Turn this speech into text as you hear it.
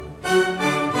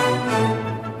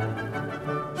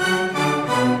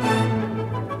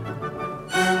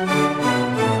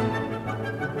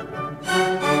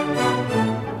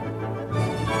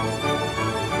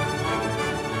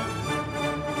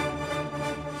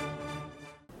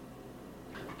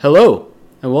Hello,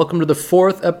 and welcome to the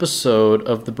 4th episode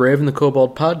of the Brave and the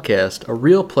Kobold podcast, a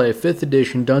real play 5th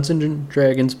edition Dungeons &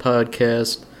 Dragons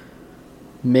podcast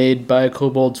made by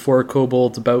kobolds for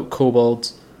kobolds about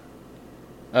kobolds.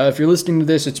 If you're listening to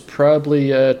this, it's probably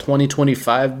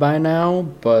 2025 by now,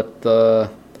 but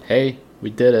hey,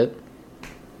 we did it.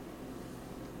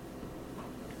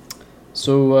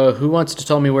 So, who wants to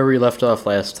tell me where we left off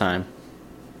last time?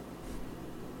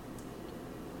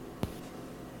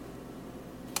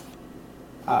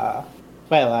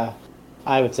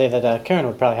 I would say that Karen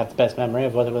would probably have the best memory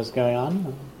of what was going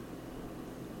on.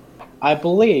 I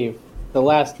believe the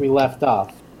last we left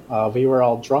off, we were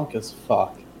all drunk as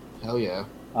fuck. Hell yeah.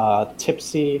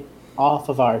 Tipsy off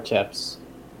of our tips.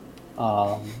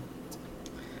 I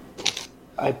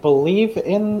believe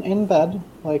in bed,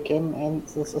 like in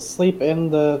asleep in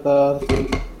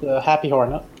the Happy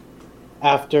Hornet,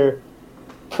 after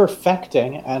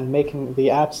perfecting and making the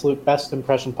absolute best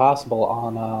impression possible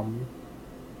on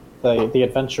the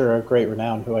adventurer of great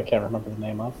renown, who I can't remember the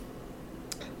name of.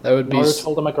 That would be. Nora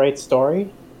told him a great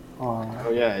story. Oh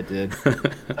yeah, I did. Not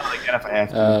like that if I have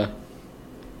to.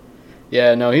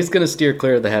 Yeah, no, he's gonna steer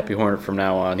clear of the Happy Hornet from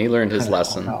now on. He learned his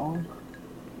lesson. No.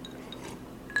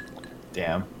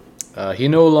 Damn. He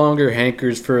no longer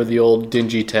hankers for the old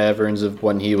dingy taverns of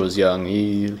when he was young.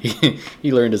 He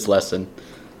learned his lesson.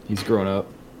 He's grown up.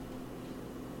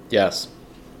 Yes.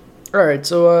 All right,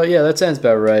 so yeah, that sounds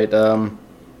about right.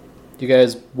 You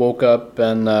guys woke up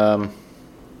and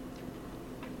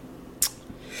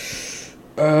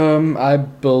I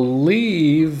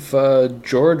believe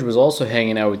George was also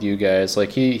hanging out with you guys.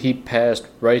 Like he passed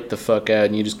right the fuck out,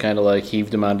 and you just kind of like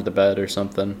heaved him onto the bed or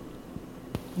something.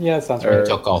 Yeah, that sounds It right.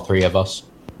 took all three of us.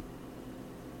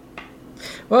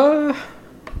 My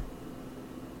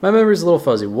memory's a little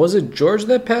fuzzy. Was it George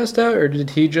that passed out, or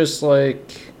did he just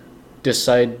like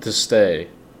decide to stay?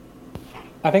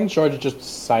 I think George just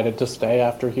decided to stay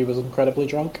after he was incredibly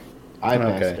drunk. I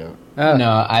passed Okay. out.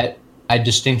 No, I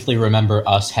distinctly remember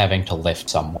us having to lift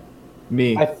someone.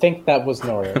 Me. I think that was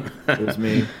Nora. It was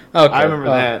me. Okay. I remember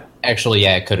that. Actually,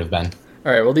 yeah, it could have been.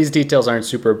 All right. Well, these details aren't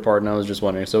super important. I was just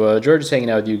wondering. So George is hanging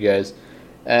out with you guys,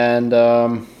 and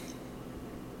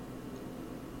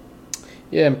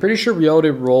yeah, I'm pretty sure we already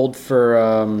rolled for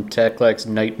Taklak's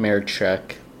nightmare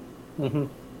check. Mm-hmm.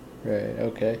 Right.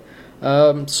 Okay.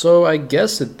 So I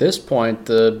guess at this point,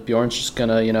 Bjorn's just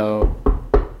gonna,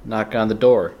 knock on the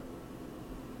door.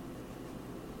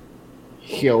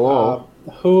 Hello.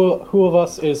 Who of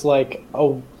us is like,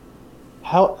 oh,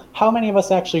 how many of us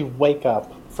actually wake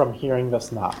up from hearing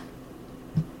this knock?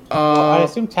 I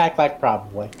assume Taklak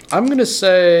probably, I'm gonna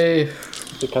say,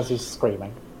 because he's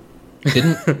screaming.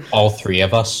 Didn't all three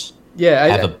of us yeah.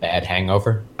 have a bad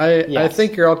hangover? I Yes.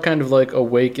 think you're all kind of like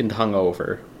awake and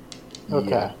hungover. Okay.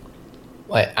 Yeah.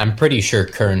 Like, I'm pretty sure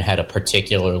Kern had a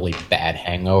particularly bad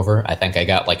hangover. I think I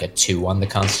got like a 2 on the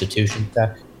Constitution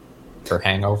check for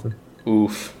hangover.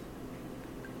 Oof.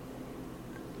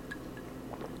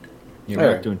 You're All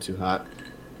not right. doing too hot.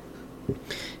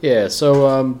 Yeah.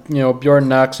 So Bjorn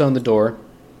knocks on the door.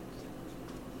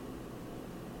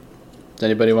 Does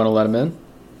anybody want to let him in?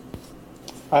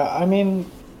 I mean,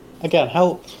 again,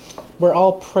 we're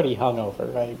all pretty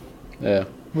hungover, right? Yeah.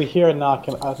 We hear a knock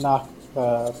knocking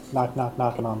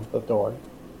on the door.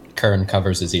 Kern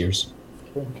covers his ears.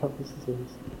 Kieran covers his ears.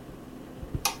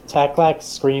 Taklak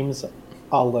screams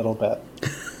a little bit.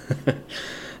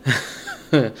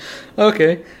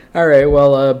 Okay. All right.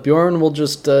 Well, Bjorn will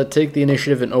just take the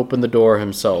initiative and open the door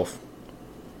himself.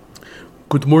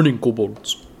 Good morning,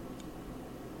 kobolds.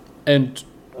 And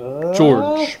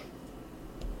George.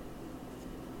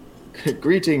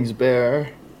 Greetings,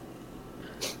 bear.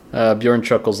 Bjorn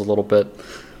chuckles a little bit.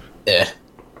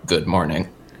 Good morning.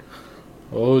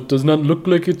 Oh, it does not look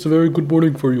like it's a very good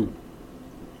morning for you.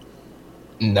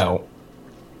 No.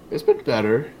 It's been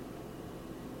better.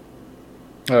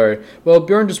 All right. Well,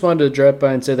 Bjorn just wanted to drop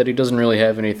by and say that he doesn't really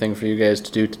have anything for you guys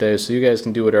to do today, so you guys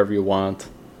can do whatever you want.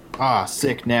 Ah,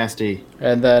 sick, nasty.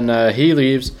 And then he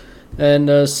leaves.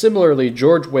 And similarly,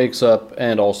 George wakes up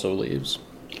and also leaves.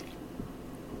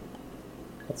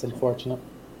 That's unfortunate.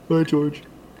 Bye, George.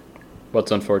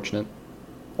 What's unfortunate?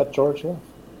 But George left.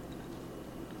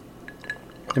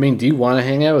 I mean, do you want to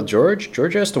hang out with George?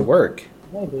 George has to work.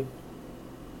 Maybe.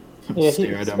 Yeah,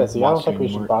 Stare he's at him, busy. I don't watch think we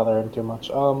him should work. bother him too much.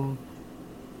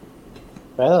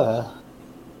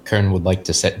 Kern would like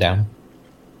to sit down.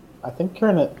 I think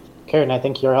Karen, I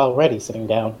think you're already sitting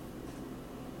down.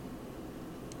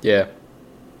 Yeah.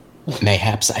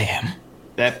 Mayhaps I am.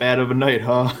 That bad of a night,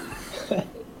 huh?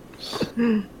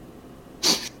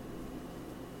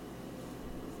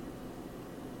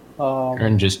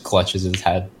 Kern just clutches his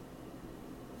head.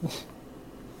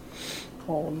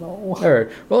 Oh no. Alright.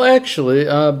 Well, actually,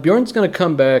 Bjorn's gonna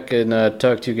come back and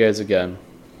talk to you guys again.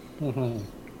 Mm-hmm.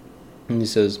 And he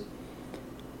says,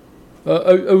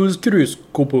 I was curious,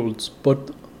 kobolds,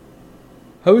 but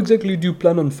how exactly do you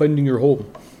plan on finding your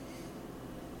home?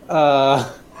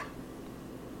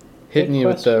 Hitting you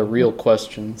with the real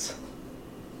questions.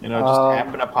 You know, just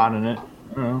happen upon it.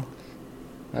 I don't know.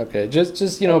 Okay,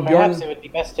 just you know, perhaps Bjorn. it would be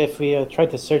best if we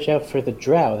tried to search out for the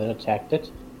drow that attacked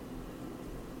it.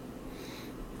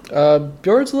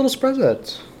 Bjorn's a little surprised at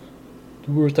that.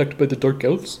 You were attacked by the dark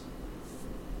elves?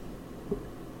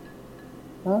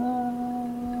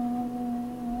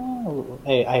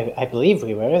 I believe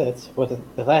we were. That's what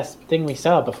the last thing we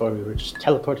saw before we were just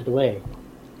teleported away.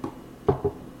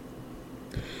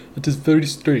 It is very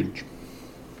strange.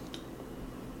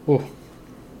 Oh.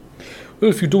 Well,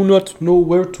 if you do not know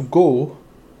where to go...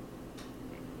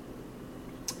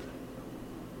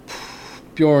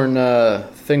 Bjorn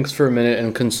thinks for a minute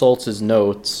and consults his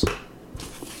notes.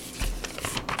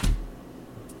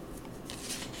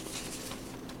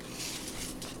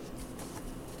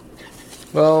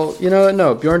 Well, you know what?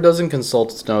 No, Bjorn doesn't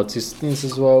consult his notes. He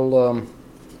says, well,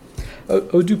 how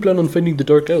do you plan on finding the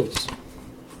Dark Elves?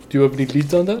 Do you have any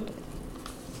leads on that?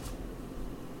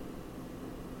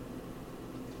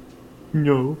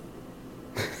 No.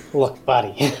 Look,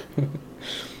 buddy,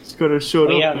 It's gonna show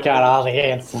we up. haven't got all the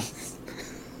answers.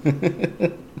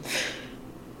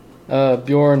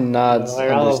 Bjorn nods,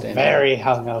 We're all understanding. very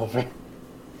hungover.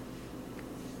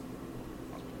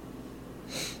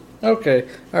 Okay,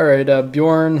 alright,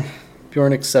 Bjorn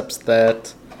accepts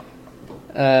that.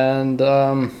 And,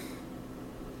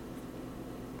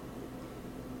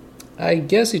 I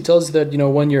guess he tells you that, you know,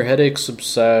 when your headache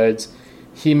subsides,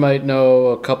 he might know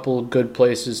a couple good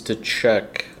places to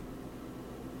check.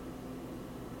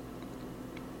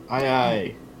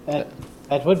 Aye.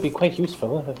 That would be quite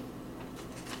useful.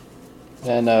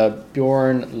 And,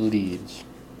 Bjorn leaves.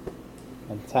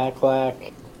 And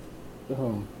Taklak...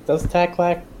 Does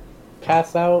Taklak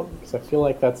pass out? Because I feel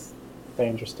like that's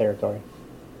dangerous territory.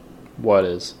 What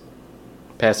is?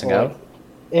 Passing Well, out?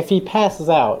 If he passes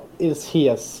out, is he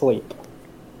asleep?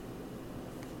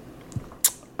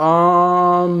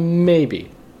 Maybe.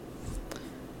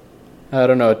 I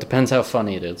don't know, it depends how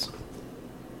funny it is.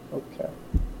 Okay.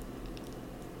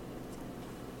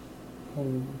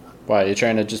 Why, you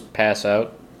trying to just pass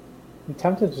out? I'm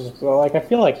tempted to just, well, like, I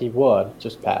feel like he would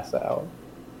just pass out.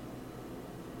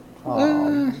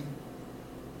 I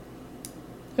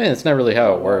mean, it's not really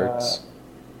how it works.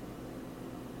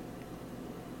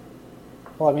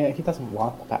 Well, I mean, he doesn't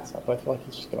want to pass out, but I feel like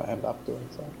he's just going to end up doing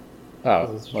so. Oh,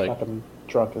 Because he's like, fucking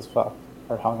drunk as fuck.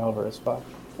 Or hungover as fuck.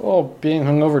 well, being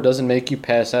hungover doesn't make you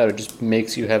pass out, it just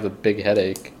makes you have a big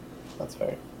headache. That's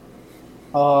fair.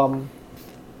 Well,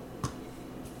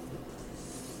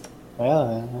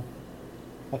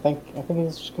 I think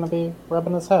he's just gonna be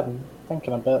rubbing his head and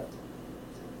thinking a bit,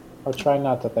 or trying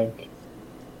not to think.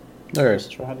 Alright,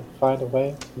 Just trying to find a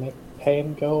way to make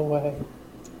pain go away.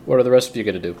 what are the rest of you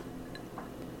gonna do?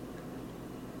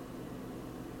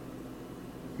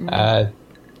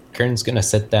 Kern's gonna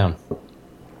sit down.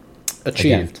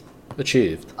 Achieved.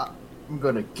 Achieved. I'm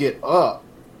gonna get up.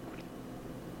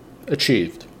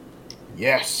 Achieved.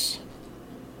 Yes.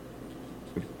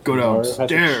 Go Nor has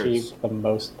downstairs. achieved the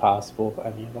most possible for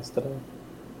any of us today.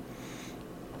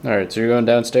 Alright, so you're going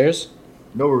downstairs?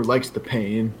 Nowhere likes the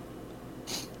pain.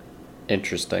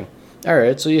 Interesting.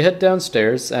 Alright, so you head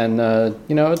downstairs, and,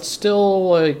 you know, it's still,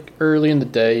 like, early in the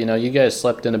day. You know, you guys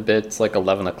slept in a bit. It's like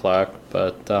 11 o'clock,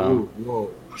 but, Ooh,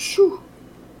 whoa. Shoo.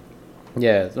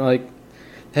 yeah, like,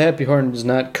 the Happy Horn is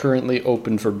not currently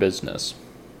open for business.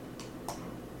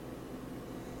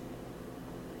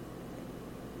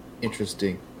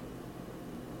 Interesting.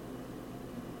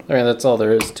 Alright, that's all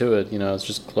there is to it. You know, it's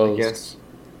just I closed. guess.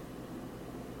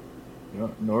 You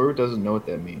know, Noru doesn't know what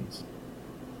that means.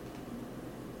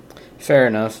 Fair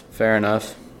enough. Fair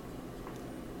enough.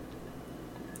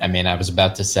 I mean, I was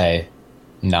about to say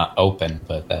not open,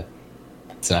 but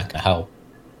that's not gonna help.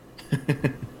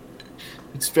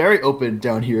 It's very open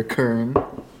down here, Kern.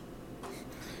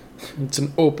 It's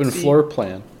an open floor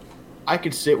plan. I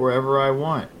could sit wherever I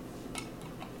want.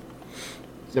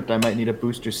 Except I might need a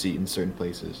booster seat in certain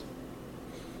places.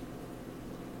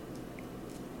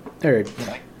 Alright.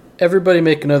 Everybody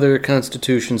make another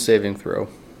Constitution saving throw.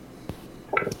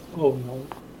 Oh no.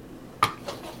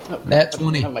 That's I don't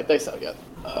 20. have my dice out yet.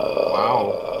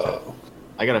 Wow.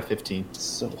 I got a 15.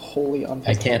 So wholly on.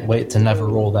 I can't wait to never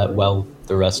roll that well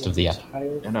the rest of the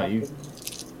episode. Yeah, no, you-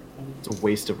 It's a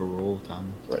waste of a roll,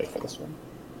 Tom. Ready for this one.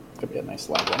 could be a nice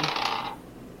light one.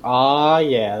 Ah,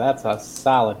 yeah, that's a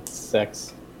solid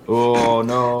 6. Oh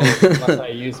no. Unless I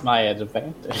use my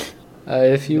advantage.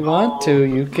 If you want to,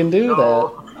 you can do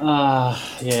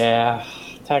Yeah.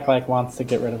 Taklak wants to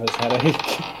get rid of his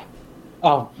headache.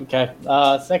 Oh, okay.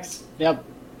 6. Yep. that.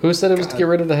 Who said it was to get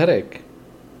rid of the headache?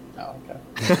 Oh, okay.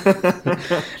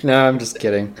 No, I'm just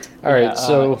kidding. All right,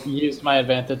 so used my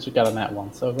advantage. You got a nat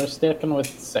 1, so we're sticking with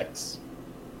 6.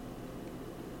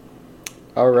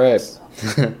 all right.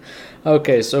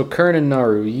 Okay, so Kern and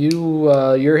Naru,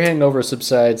 your hangover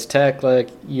subsides.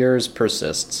 Taklak, yours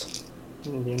persists.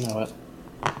 You know it.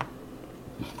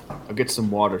 I'll get some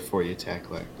water for you,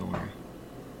 Taklak. Don't worry.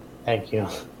 Thank you.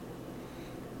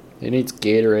 He needs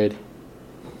Gatorade.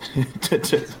 He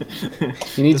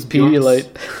needs Does Pedialyte.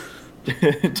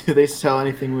 Do they sell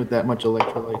anything with that much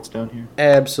electrolytes down here?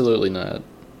 Absolutely not.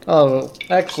 Oh,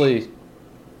 actually,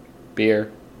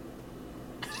 beer.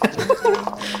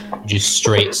 Just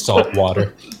straight salt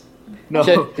water. No.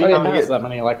 Okay, He okay, has that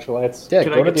many electrolytes. Yeah,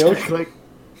 Can go I to get the ocean. Taklak?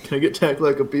 Can I get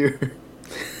Taklak a beer?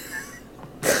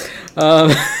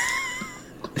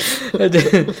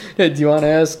 Do you want to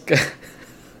ask?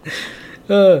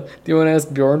 Do you want to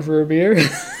ask Bjorn for a beer?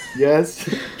 Yes.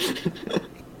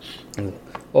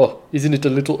 Oh, isn't it a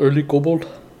little early, Kobold?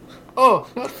 Oh,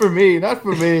 not for me. Not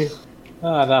for me.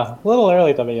 Oh, no. A little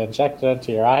early to be injected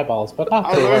into your eyeballs, but not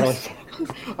I too early. learned.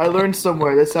 I learned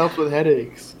somewhere. This helps with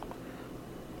headaches.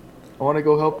 I want to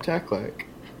go help Taklak.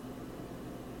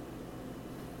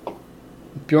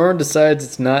 Bjorn decides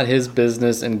it's not his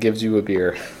business and gives you a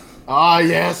beer. Ah,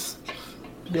 yes.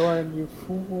 Bjorn, you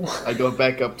fool. I go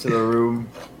back up to the room.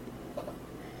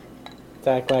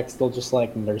 Taklak's still just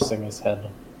like nursing his head.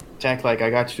 Taklak, I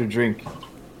got you a drink.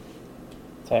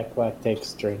 Taklak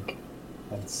takes drink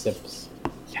and sips.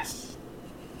 Yes.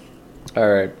 All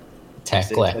right.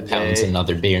 Taklak pounds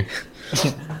another beer.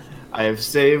 I have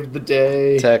saved the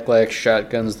day. Taklak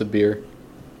shotguns the beer.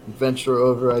 Adventure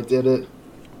over. I did it.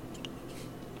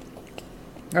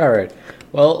 All right.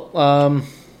 Well,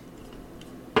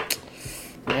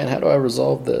 man, how do I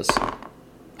resolve this?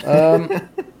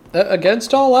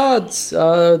 Against all odds,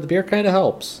 the beer kind of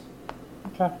helps.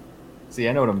 Okay. See,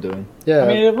 I know what I'm doing. Yeah. I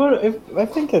mean, it would. I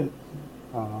think it.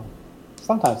 I don't know.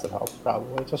 Sometimes it helps,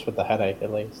 probably, just with the headache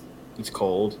at least. It's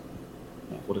cold.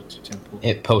 Yeah. What a temple.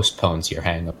 It postpones your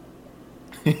hang-up.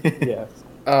 Yes.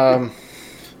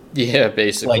 Yeah,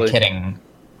 basically.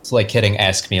 It's like hitting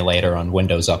Ask Me Later on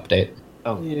Windows Update.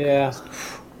 Oh, Yeah.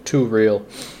 Too real.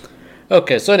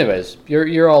 Okay, so anyways,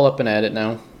 you're all up and at it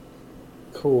now.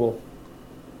 Cool.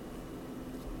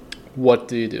 What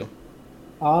do you do?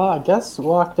 I guess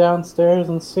walk downstairs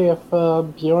and see if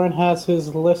Bjorn has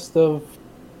his list of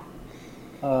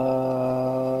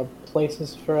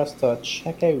places for us to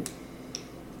check out.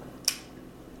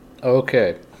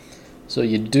 Okay. So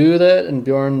you do that, and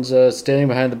Bjorn's standing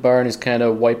behind the bar, and he's kind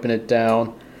of wiping it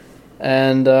down.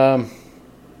 And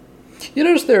you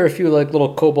notice there are a few like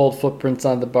little kobold footprints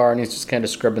on the bar, and he's just kind of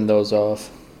scrubbing those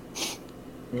off.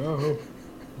 Oh.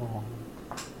 Oh.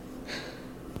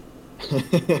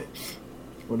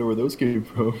 Wonder where those came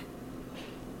from.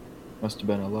 Must have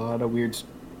been a lot of weird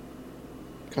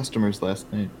customers last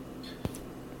night.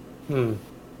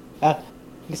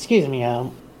 Excuse me,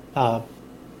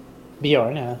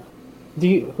 Bjorn,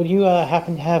 would you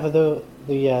happen to have the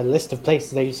list of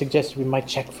places that you suggested we might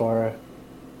check for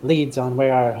leads on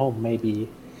where our home may be?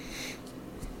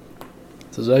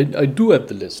 Says, I do have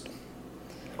the list.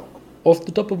 Off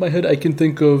the top of my head, I can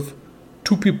think of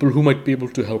 2 people who might be able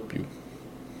to help you.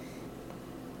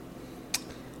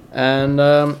 And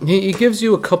he gives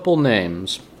you a couple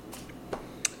names.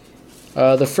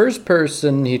 The first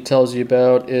person he tells you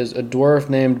about is a dwarf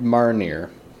named Marnir.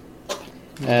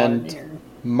 And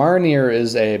Marnir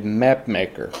is a map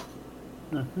maker.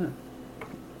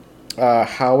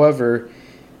 However,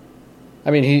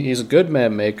 I mean, he's a good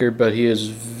map maker, but he is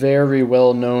very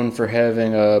well known for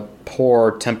having a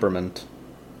poor temperament.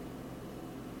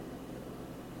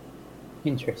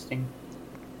 Interesting.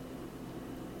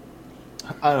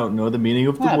 I don't know the meaning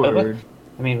of the but- word.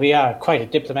 I mean, we are quite a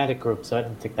diplomatic group, so I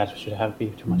don't think that should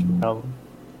be too much of a problem.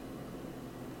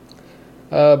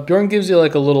 Bjorn gives you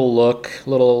like a little look,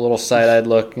 little side-eyed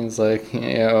look, and he's like,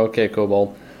 "Yeah, okay,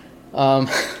 Kobold." Everyone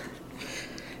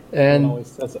And always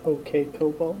says, "Okay,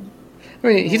 Kobold." I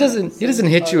mean, he doesn't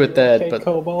hit you with that, Okay, but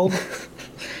Kobold.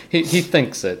 he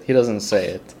thinks it. He doesn't say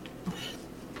it.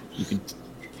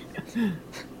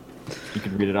 You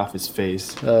can read it off his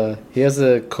face. He has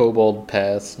a Kobold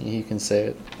pass. He can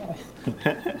say it.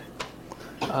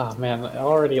 Oh man,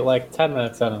 already like 10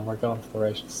 minutes in and we're going to the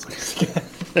racial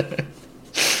again.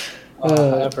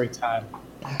 Every time.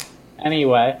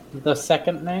 Anyway, the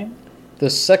second name? The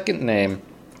second name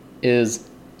is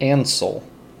Ansel.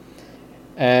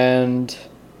 And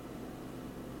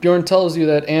Bjorn tells you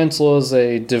that Ansel is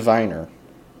a diviner.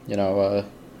 You know,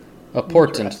 a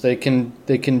portent. They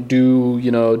can do,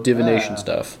 you know, divination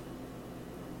stuff.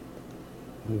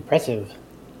 Impressive.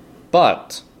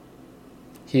 But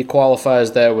he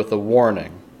qualifies that with a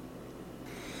warning.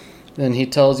 And he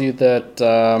tells you that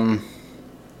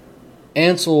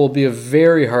Ansel will be a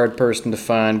very hard person to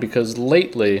find because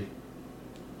lately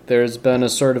there's been a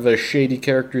sort of a shady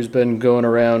character who's been going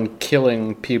around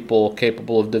killing people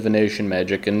capable of divination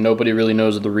magic, and nobody really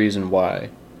knows the reason why.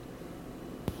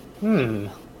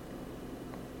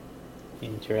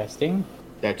 Interesting.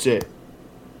 That's it.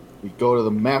 We go to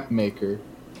the map maker,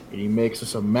 and he makes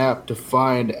us a map to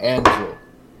find Ansel.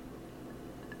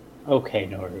 Okay,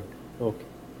 Noru. Okay.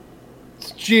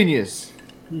 It's genius.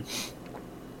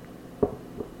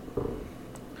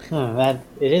 That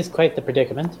it is quite the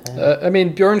predicament. I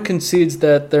mean, Bjorn concedes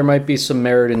that there might be some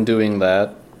merit in doing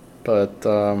that, but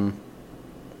I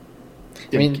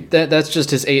mean that's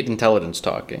just his 8 intelligence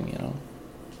talking, you know.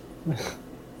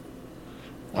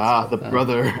 The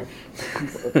brother.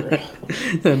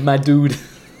 My dude.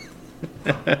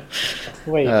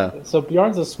 Wait, so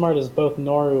Bjorn's as smart as both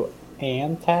Noru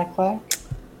and Taklak?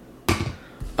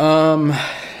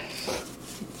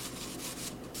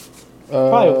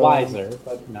 Probably wiser,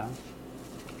 but no.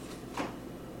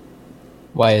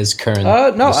 Why is Kern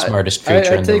No, the smartest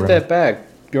creature I in the room? take that back.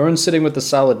 Bjorn's sitting with a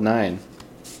solid 9.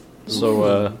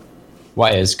 So,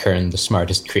 Why is Kern the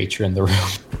smartest creature in the room?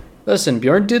 listen,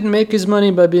 Bjorn didn't make his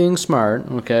money by being smart,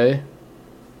 okay?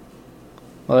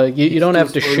 Like, you don't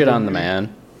have to shit on the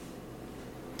man.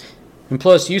 And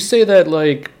plus, you say that,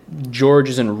 like, George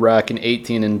isn't rocking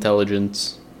 18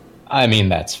 intelligence. I mean,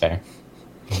 that's fair.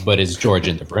 But is George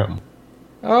in the room?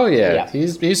 Oh, yeah. Yeah.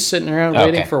 He's sitting around Okay.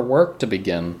 waiting for work to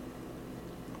begin.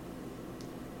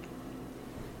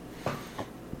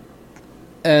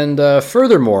 And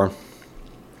furthermore,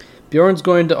 Bjorn's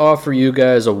going to offer you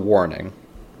guys a warning.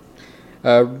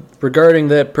 Regarding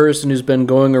that person who's been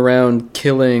going around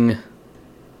killing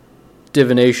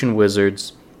divination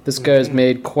wizards. This guy's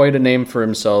made quite a name for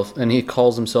himself, and he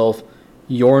calls himself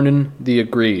Yornan the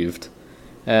Aggrieved.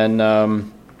 And,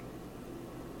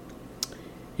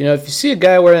 you know, if you see a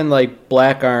guy wearing, like,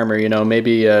 black armor, you know,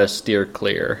 maybe steer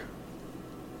clear.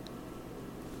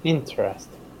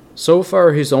 Interesting. So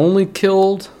far, he's only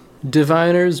killed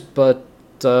diviners, but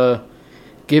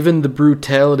given the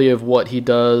brutality of what he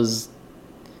does,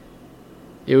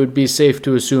 it would be safe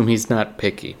to assume he's not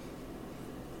picky.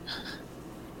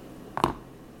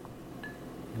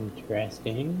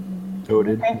 Interesting.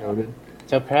 Noted. Okay. Noted.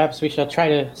 So perhaps we shall try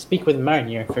to speak with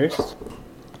Marnier first.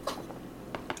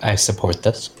 I support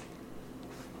this.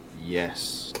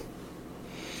 Yes.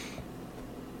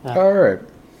 Alright.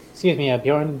 Excuse me,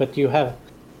 Bjorn, but do you have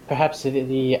perhaps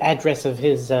the address of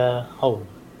his home?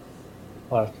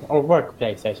 Or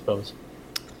workplace, I suppose.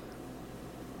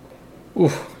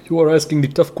 Oof, you are asking the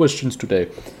tough questions today.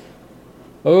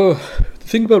 The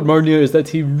thing about Marnier is that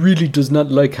he really does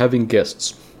not like having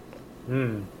guests.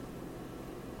 In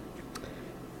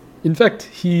fact,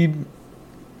 he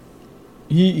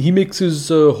makes his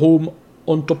home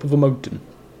on top of a mountain.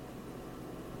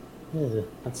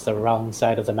 That's the wrong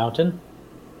side of the mountain.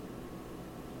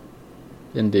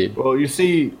 Indeed. Well, you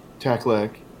see,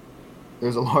 Taklak,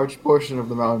 there's a large portion of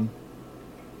the mountain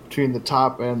between the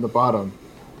top and the bottom.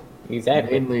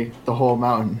 Exactly. Mainly the whole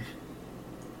mountain.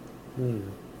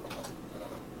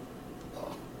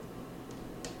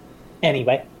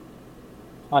 Anyway,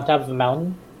 on top of the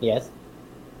mountain, yes.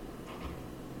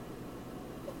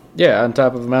 Yeah, on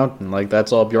top of a mountain. Like,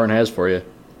 that's all Bjorn has for you.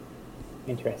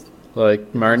 Interesting.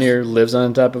 Like, Marnier lives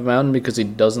on top of a mountain because he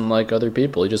doesn't like other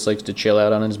people. He just likes to chill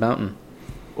out on his mountain.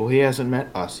 Well, he hasn't met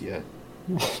us yet.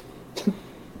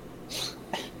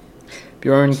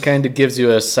 Bjorn kind of gives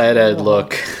you a side-eyed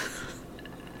look.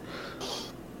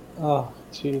 Oh,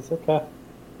 jeez, okay.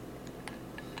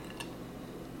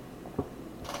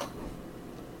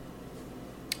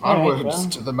 Onwards well.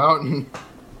 to the mountain.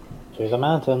 To the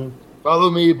mountain. Follow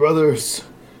me, brothers.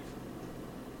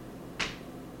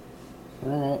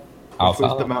 Alright. I'll Which was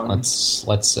follow. the mountain?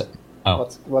 Let's oh,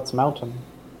 What's mountain?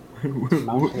 Mount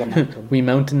to the mountain. We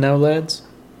mountain now, lads?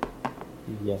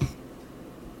 Yes.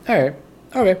 Alright.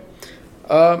 Okay.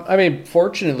 I mean,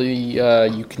 fortunately,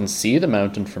 you can see the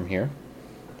mountain from here.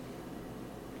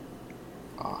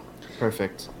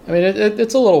 Perfect. I mean,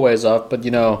 it's a little ways off, but,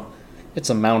 you know, it's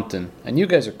a mountain. And you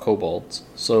guys are kobolds,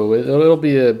 so it'll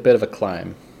be a bit of a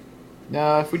climb.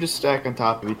 Now, if we just stack on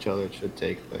top of each other, it should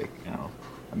take, like,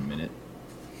 a minute.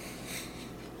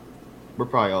 We're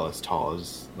probably all as tall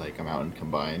as like a mountain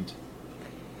combined.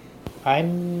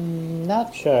 I'm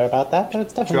not sure about that, but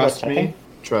it's definitely worth Trust checking. me.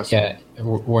 Trust Yeah, me.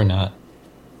 we're not.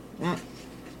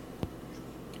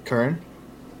 Kern,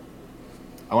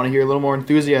 I want to hear a little more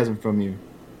enthusiasm from you.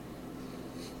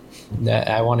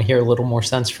 I want to hear a little more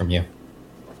sense from you.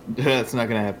 That's not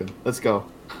gonna happen. Let's go.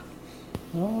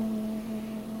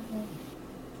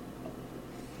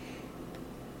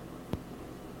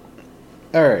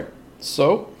 Alright,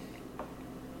 so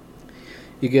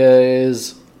you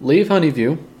guys leave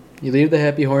Honeyview, you leave the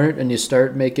Happy Hornet, and you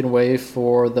start making way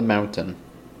for the mountain.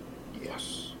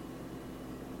 Yes.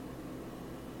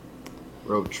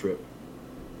 Road trip.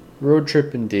 Road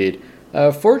trip indeed.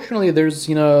 Fortunately, there's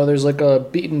like a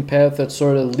beaten path that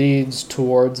sort of leads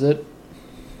towards it.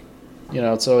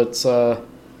 So it's the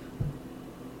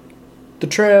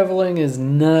traveling is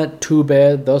not too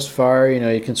bad thus far.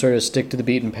 You can sort of stick to the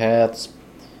beaten paths.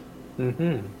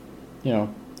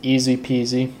 Mm-hmm. Easy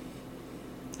peasy.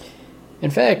 In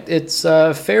fact, it's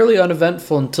fairly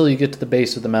uneventful until you get to the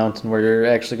base of the mountain, where you're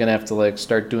actually gonna have to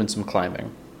start doing some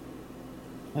climbing.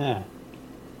 Yeah.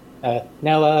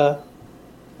 Now,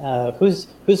 who's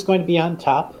going to be on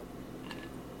top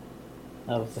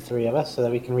of the three of us so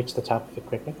that we can reach the top of it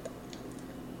quickly?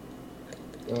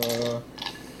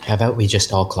 How about we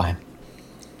just all climb?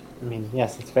 I mean,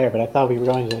 yes, it's fair, but I thought we were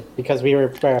going to, because we're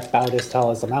about as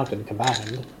tall as the mountain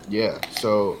combined. Yeah.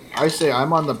 So I say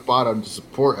I'm on the bottom to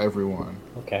support everyone,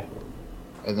 Okay.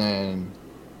 and then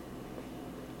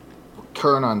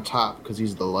Kern on top because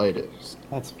he's the lightest.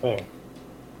 That's fair.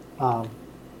 All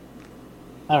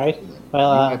right. And then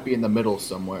Well, you might be in the middle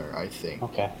somewhere, I think.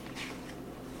 okay.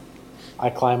 I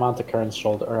climb onto Kern's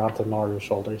shoulder, or onto Noru's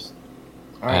shoulders.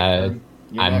 All right. Kern,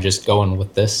 you're I'm next. just going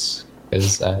with this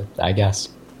because I guess.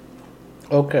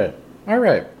 Okay.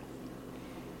 Alright.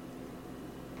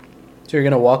 So you're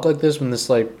gonna walk like this when this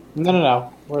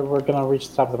No. We're gonna reach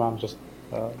the top of the mountain just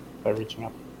by reaching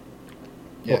up.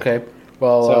 Yeah. Okay.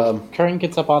 Well, So Kern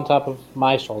gets up on top of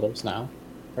my shoulders now.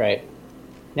 Right.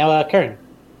 Now, Kern,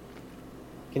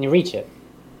 can you reach it?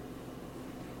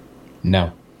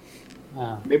 No.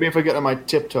 Maybe if I get on my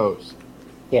tiptoes.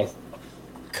 Yes.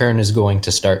 Kern is going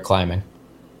to start climbing.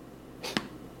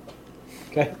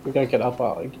 Okay, we're gonna get up.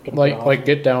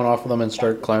 get down off of them and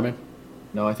start climbing.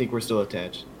 No, I think we're still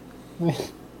attached.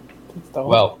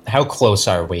 Well, how close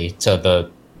are we to the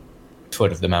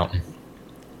foot of the mountain?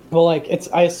 well,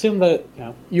 I assume that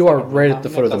You are right at the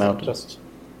foot of the mountain.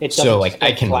 It So, doesn't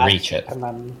I go can flat, reach it. and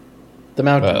then The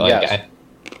mountain, yes.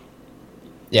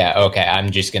 Yeah, okay. I'm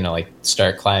just gonna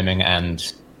start climbing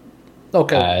and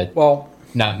Okay. Well,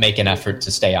 not make an effort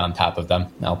to stay on top of them.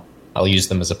 I'll use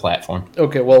them as a platform.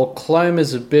 okay. Well, climb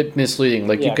is a bit misleading.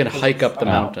 You Yeah, can because hike up the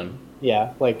it's- mountain.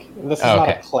 yeah, this is Oh, not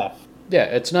okay. a cliff. Yeah,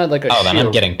 it's not like a Oh, then I'm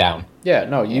shield. getting down. Yeah,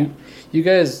 no, you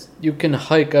guys, you can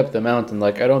hike up the mountain.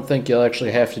 I don't think you'll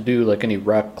actually have to do any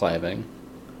rock climbing.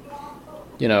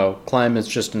 Climb is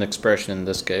just an expression in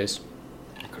this case.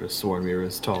 I could have sworn we were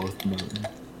as tall as the mountain.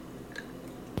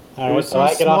 All It right, was so I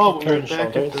get small off when we were Kern's back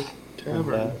at shoulders the and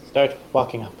tavern. start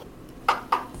walking up,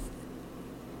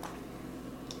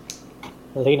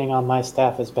 leaning on my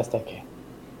staff as best I can.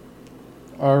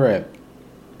 All right.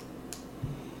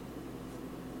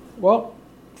 Well,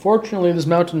 fortunately, this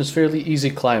mountain is fairly easy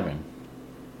climbing.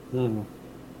 Hmm.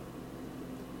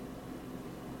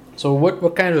 So,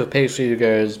 what kind of a pace are you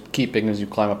guys keeping as you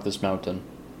climb up this mountain?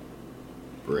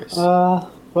 Brisk.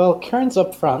 Well, Kern's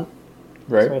up front,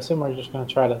 Right. so I assume we're just going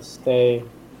to try to stay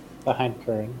behind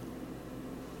Kern.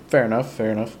 Fair enough.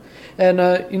 Fair enough. And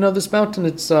this mountain,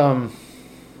 it's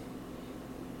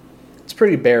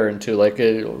pretty barren too.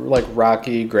 Like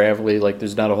rocky, gravelly.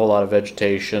 There's not a whole lot of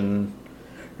vegetation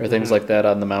or things like that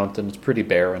on the mountain. It's pretty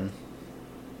barren.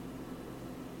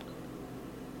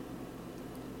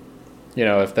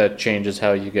 If that changes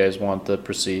how you guys want to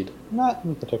proceed. Not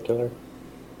in particular.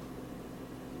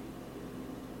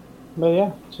 But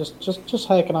yeah, just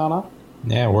hiking on up.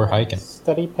 Yeah, we're hiking.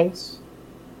 Steady pace.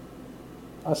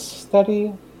 A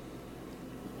steady,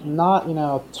 not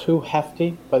too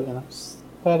hefty, but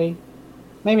steady.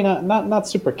 Maybe not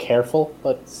super careful,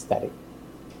 but steady.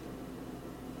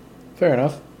 Fair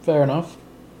enough. Fair enough.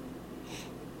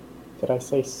 Did I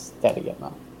say steady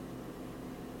enough?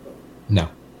 No.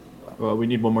 Well, we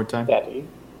need one more time. Steady.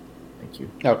 Thank you.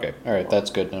 Okay. All right. That's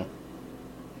good now.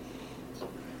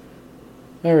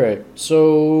 All right.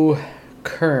 So,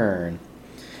 Kern,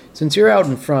 since you're out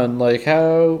in front,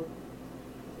 how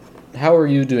are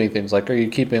you doing things? Are you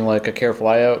keeping a careful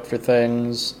eye out for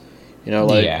things? Yeah,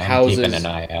 I'm houses, keeping an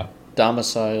eye out.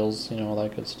 domiciles, all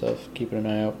that good stuff. Keeping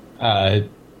an eye out.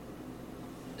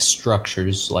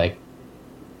 Structures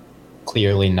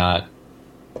clearly not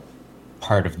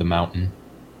part of the mountain.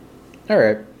 All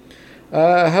right.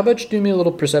 How about you do me a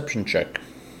little perception check?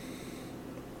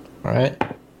 All right.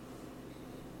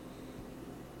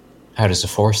 How does a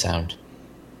 4 sound?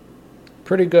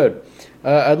 Pretty good.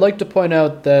 I'd like to point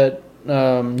out that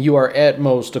you are at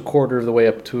most a quarter of the way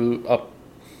up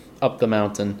the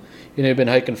mountain. You know, you've been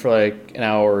hiking for like an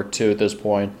hour or two at this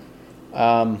point.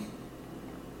 Okay,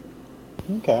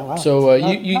 wow. So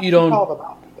Not you too don't. tall of a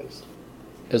mountain, at least.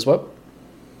 Is what?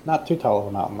 Not too tall of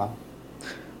a mountain, though.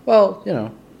 Well, you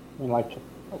know, I mean, like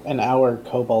an hour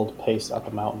kobold pace up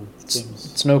a mountain seems.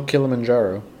 it's no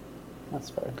Kilimanjaro. That's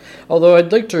fair. Although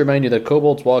I'd like to remind you that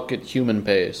kobolds walk at human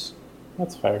pace.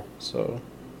 That's fair. So,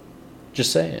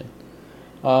 just saying.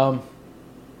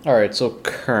 Alright, so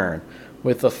Kern.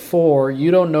 With a 4,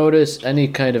 you don't notice any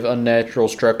kind of unnatural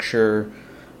structure,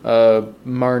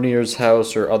 Marnir's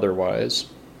house or otherwise.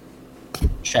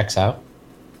 Checks out.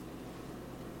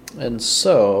 And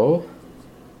so,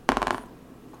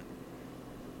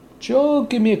 Joe,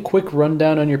 give me a quick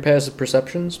rundown on your passive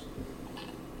perceptions.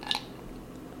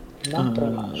 Not very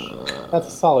much. That's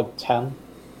a solid 10.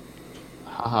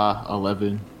 Haha,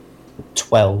 11.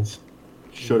 12.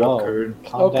 Shut Whoa, up, Kern.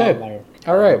 Calm Okay. down there.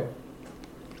 All right.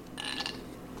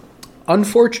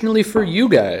 Unfortunately for you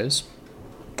guys,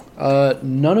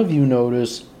 none of you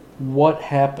notice what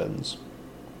happens.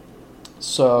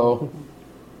 So,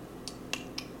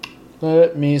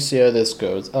 let me see how this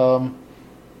goes.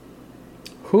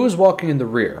 Who's walking in the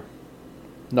rear?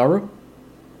 Naru?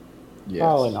 Yes.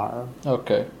 Probably not.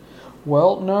 Okay.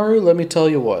 Well, Naru, let me tell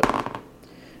you what.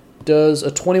 Does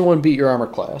a 21 beat your armor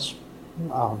class?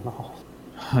 Oh no.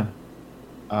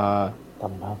 The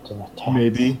mountain attack.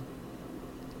 Maybe.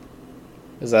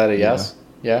 Is that a yes?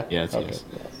 Yeah? Yeah, it's okay. yes.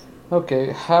 Yes.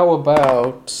 Okay, how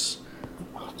about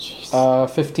Oh jeez.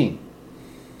 15?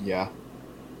 Yeah.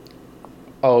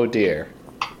 Oh dear.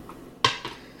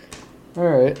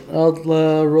 Alright, I'll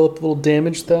roll up a little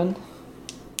damage then.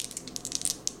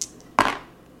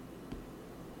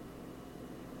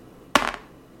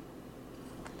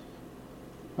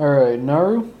 Alright,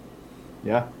 Naru,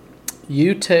 Yeah.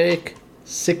 you take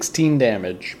 16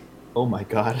 damage. Oh my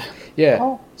god. Yeah,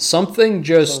 Oh. something So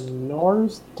just,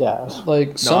 Nor's dead.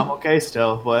 like, No, I'm okay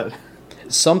still, but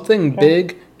something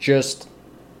big just,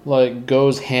 like,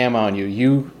 goes ham on you.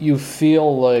 You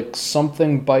feel like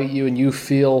something bite you, and you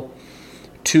feel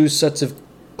 2 sets of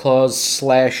claws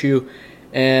slash you,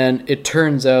 and it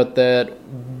turns out that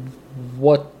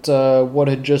what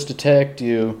had just attacked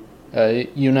you,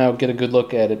 you now get a good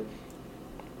look at it.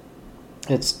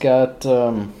 It's got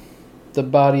the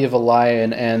body of a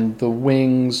lion and the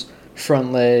wings,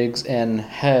 front legs, and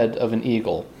head of an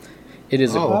eagle. It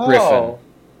is a Oh. griffin.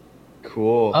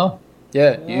 cool. Oh,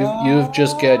 Yeah, you've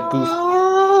just got goof.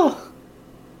 Ah!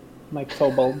 My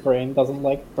kobold brain doesn't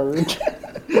like birds.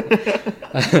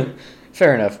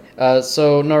 Fair enough.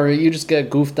 So Nori, you just got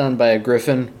goofed on by a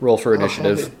griffin. Roll for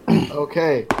initiative.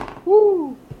 Okay.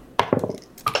 Woo.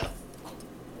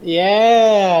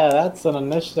 Yeah, that's an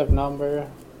initiative number.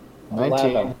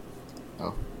 19. 11.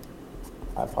 Oh.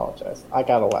 I apologize. I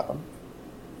got 11.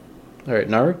 All right,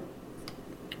 Naru,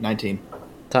 19.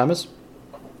 Thomas.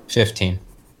 15.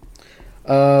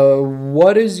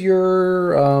 What is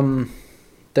your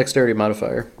dexterity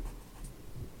modifier?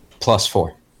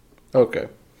 +4. Okay.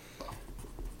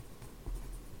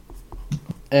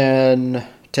 And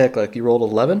attack like you rolled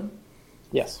 11.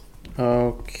 Yes.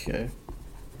 Okay.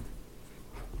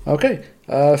 Okay.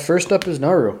 First up is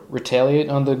Naru. Retaliate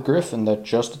on the griffin that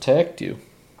just attacked you.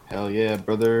 Hell yeah,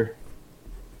 brother.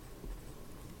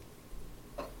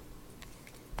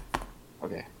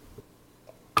 Okay.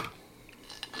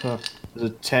 Huh. Does a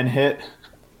 10 hit?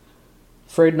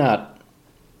 Afraid not.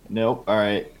 Nope.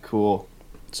 Alright, cool.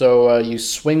 So you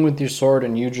swing with your sword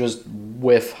and you just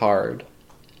whiff hard.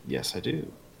 Yes, I do.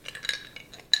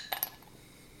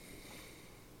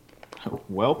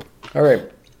 Welp. All right,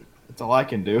 That's all I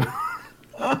can do.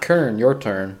 Kern, your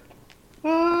turn.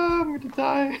 I'm gonna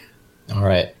die. All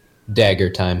right. Dagger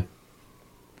time.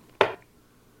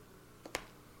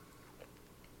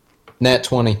 Nat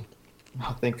 20.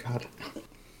 Oh, thank God.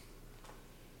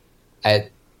 I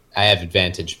have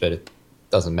advantage, but it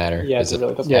doesn't matter. Yeah, because it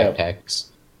really doesn't matter.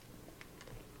 attacks.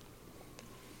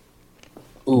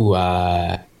 Ooh,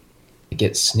 I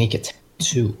get sneak attack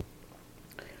 2.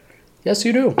 Yes,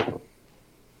 you do.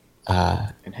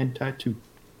 And hentai too.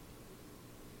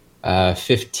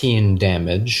 15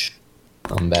 damage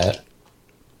on that.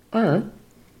 All right.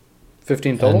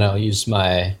 15 And total. I'll use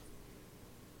my...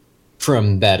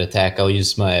 From that attack, I'll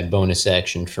use my bonus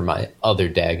action for my other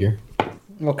dagger.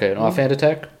 Okay, an offhand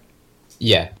attack.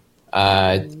 Yeah.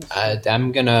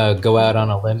 I'm gonna go out on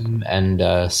a limb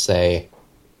and say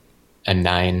a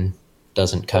 9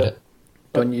 doesn't cut it.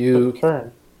 Don't you?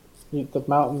 Turn. The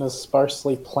mountain is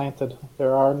sparsely planted.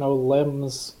 There are no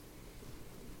limbs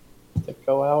to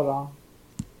go out on.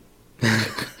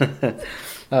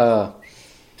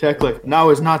 Techlic, now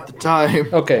is not the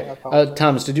time. Okay,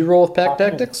 Thomas, did you roll with pack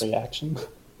tactics? Reaction.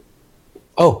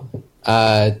 Oh,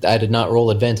 I did not roll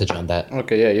advantage on that.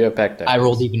 Okay, yeah, you have pack tactics. I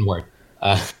rolled even worse.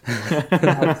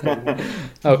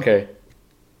 Okay.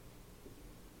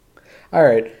 All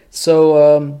right.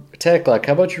 So, Techlic,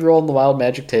 how about you roll on the wild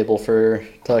magic table for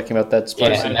talking about that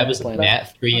spicy Yeah, that was a planet?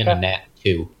 nat 3 and a nat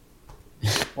 2.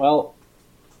 Well,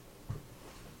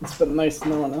 it's been nice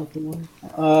knowing everyone.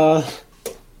 Oh,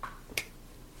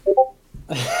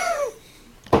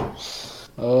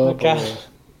 Okay. boy.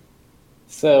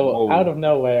 So, Whoa. out of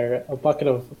nowhere, a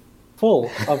bucket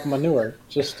full of manure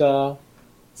just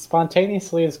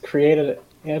spontaneously is created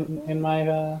in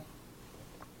my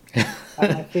at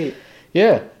my feet.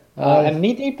 Yeah. And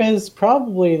knee deep is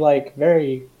probably like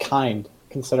very kind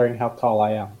considering how tall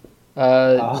I am.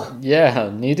 Yeah,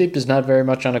 knee deep is not very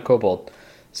much on a kobold.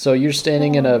 So you're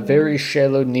standing in a very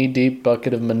shallow knee deep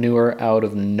bucket of manure out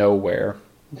of nowhere.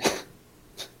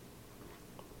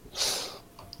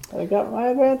 I got my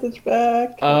advantage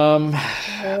back.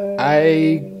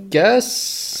 I guess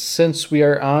since we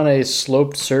are on a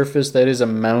sloped surface that is a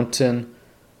mountain,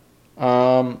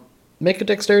 make a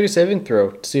dexterity saving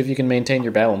throw to see if you can maintain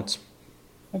your balance.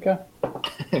 Okay.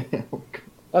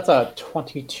 That's a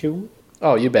 22.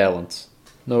 Oh, you balance.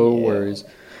 No Yeah. worries.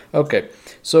 Okay,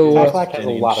 so Black has a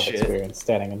standing in lot of shit. experience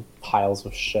standing in piles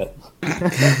of shit.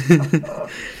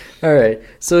 all right.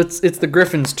 So it's the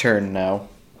Griffin's turn now,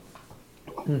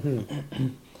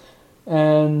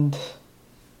 and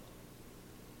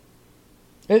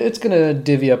it's gonna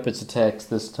divvy up its attacks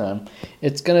this time.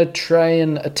 It's gonna try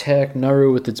and attack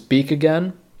Naru with its beak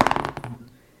again,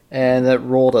 and that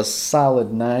rolled a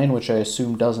solid 9, which I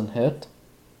assume doesn't hit.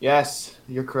 Yes,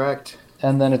 you're correct.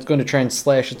 And then it's going to try and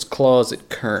slash its claws at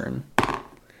Kern.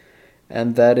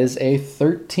 And that is a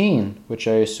 13, which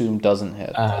I assume doesn't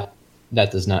hit. That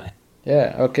does not.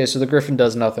 Yeah, okay, so the Griffin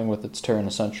does nothing with its turn,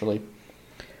 essentially.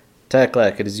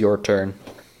 Taklak, it is your turn.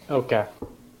 Okay.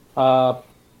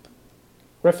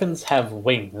 Griffins have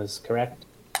wings, correct?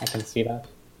 I can see that.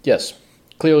 Yes,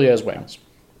 clearly has wings.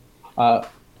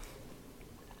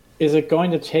 Is it going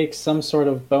to take some sort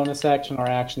of bonus action or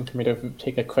action for me to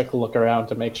take a quick look around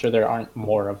to make sure there aren't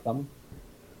more of them?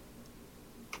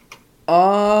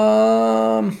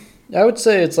 I would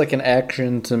say it's like an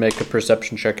action to make a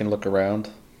perception check and look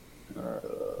around.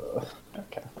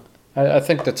 Okay. I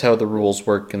think that's how the rules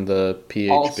work in the PHB.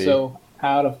 Also,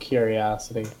 out of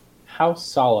curiosity, how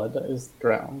solid is the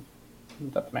ground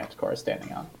that the Manticore is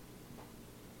standing on?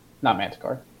 Not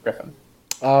Manticore, Griffin.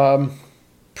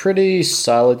 Pretty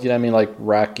solid, you know what I mean, like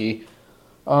rocky.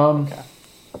 Okay.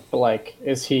 But, like,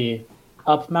 is he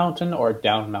up mountain or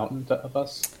down mountain of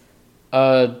us?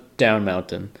 Down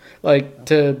mountain. Like,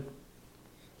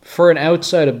 for an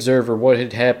outside observer, what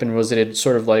had happened was that it had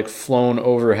sort of like flown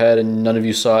overhead and none of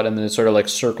you saw it, and then it sort of like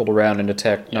circled around and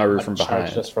attacked Naru from behind.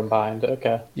 Charged us from behind.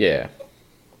 Okay. Yeah.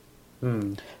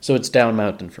 So it's down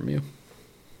mountain from you.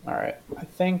 All right. I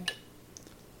think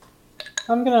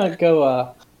I'm gonna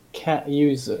go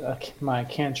use my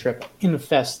cantrip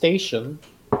infestation,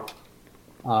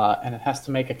 and it has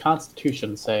to make a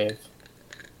Constitution save.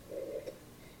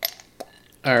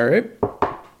 All right.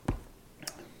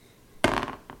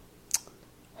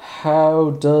 How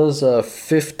does a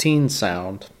 15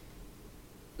 sound?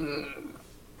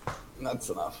 That's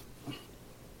enough.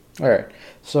 All right.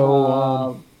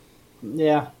 So,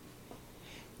 Yeah.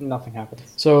 Nothing happens.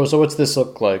 so what's this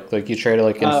look like? Like you try to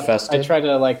like infest I it? try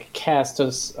to like cast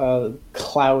a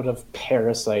cloud of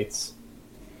parasites,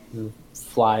 and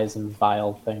flies and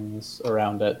vile things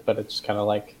around it, but it just kind of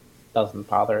like doesn't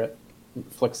bother it. It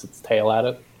flicks its tail at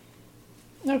it.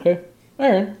 Okay.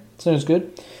 All right. Sounds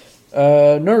good.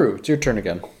 Naru, it's your turn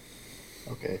again.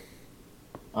 Okay.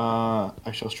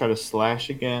 I shall try to slash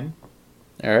again.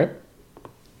 All right.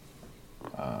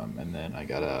 And then I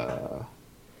got a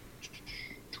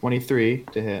 23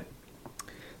 to hit.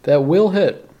 That will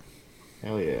hit.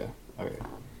 Hell yeah. Okay.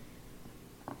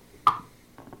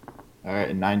 Alright,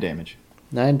 and 9 damage.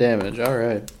 9 damage. All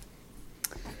right.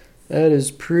 That is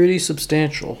pretty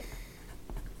substantial.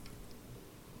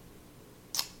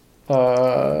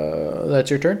 That's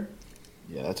your turn?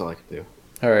 Yeah, that's all I can do.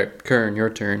 All right, Kern, your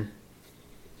turn.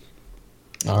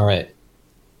 All right.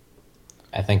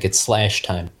 I think it's slash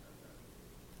time.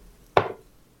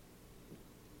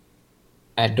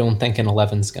 I don't think an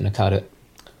 11's going to cut it.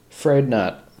 Afraid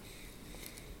not.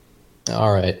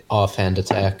 All right, offhand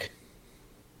attack.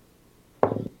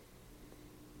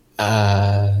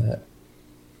 Does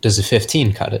a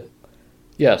 15 cut it?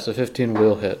 Yes, a 15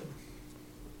 will hit.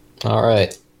 All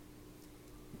right.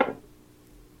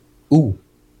 Ooh,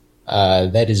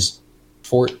 that is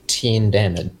 14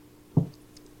 damage.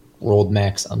 Rolled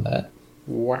max on that.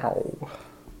 Wow.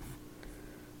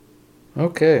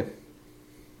 Okay.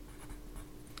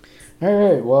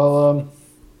 Alright, well,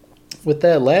 with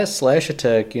that last slash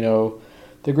attack,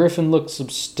 the griffin looked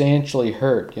substantially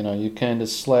hurt. You kind of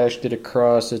slashed it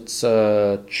across its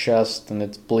chest and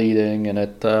it's bleeding, and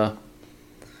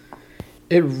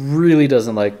it really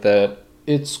doesn't like that.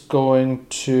 It's just going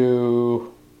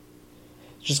to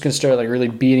start like really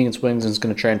beating its wings, and it's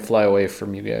going to try and fly away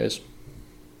from you guys.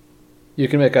 You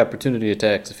can make opportunity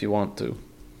attacks if you want to.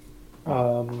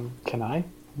 Can I?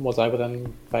 Was I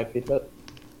within 5 feet of it?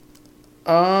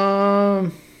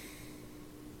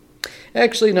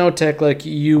 Actually, no, Tech, like,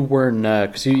 you were not,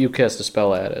 because you cast a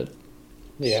spell at it.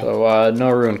 Yeah. So,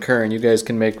 Naru and Kern, you guys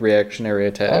can make reactionary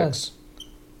attacks.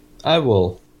 I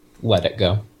will let it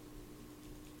go.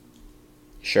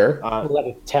 Sure. Let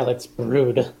it tell its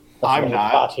brood. That's I'm what it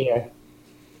not. thought here.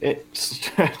 It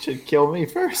should kill me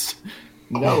first.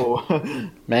 No.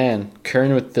 Man,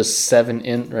 Kern with the 7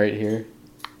 int right here.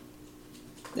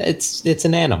 It's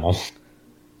an animal.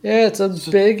 Yeah, it's a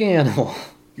big animal.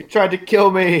 You tried to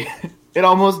kill me. It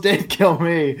almost did kill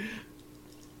me.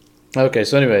 Okay,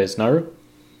 so anyways, Naru?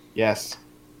 Yes.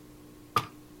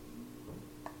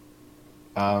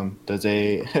 Does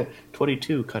a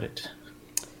 22 cut it?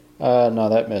 No,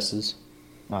 that misses.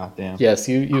 Ah, damn. Yes,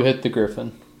 you hit the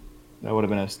griffin. That would have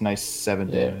been a nice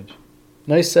 7 damage.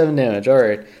 Nice 7 damage,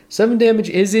 alright. 7 damage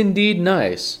is indeed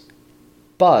nice,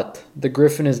 but the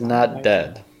griffin is not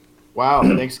dead. Wow,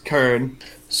 thanks, Kern.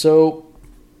 So,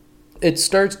 it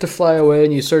starts to fly away,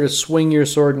 and you sort of swing your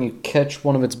sword, and you catch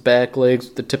one of its back legs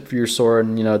with the tip of your sword,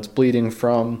 and, it's bleeding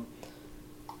from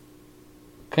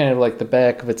kind of like the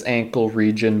back of its ankle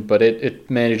region, but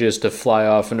it manages to fly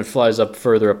off, and it flies up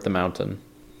further up the mountain.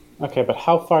 Okay, but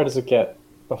how far does it get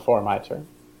before my turn?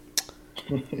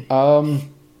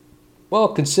 Well,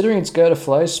 considering it's got a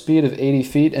fly speed of 80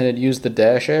 feet, and it used the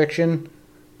dash action,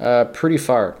 pretty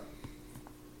far.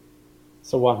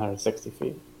 So 160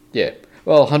 feet. Yeah.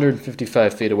 Well,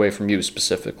 155 feet away from you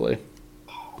specifically.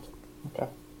 Okay.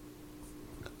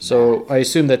 So I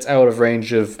assume that's out of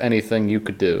range of anything you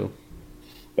could do.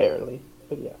 Barely,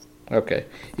 but yes. Okay.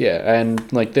 Yeah,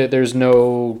 and like there's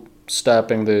no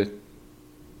stopping the...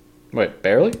 Wait,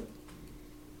 barely?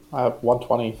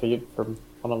 120 feet from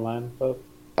one of mine, but...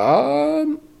 I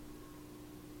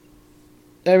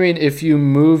mean, if you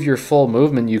move your full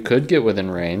movement, you could get within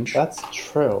range. That's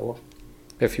true.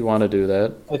 If you want to do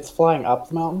that. It's flying up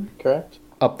the mountain, correct?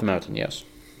 Up the mountain, yes.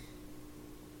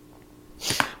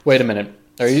 Wait a minute.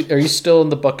 Are you still in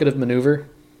the bucket of maneuver?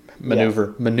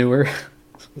 Manure.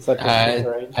 Is that just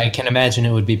range? I can imagine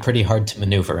it would be pretty hard to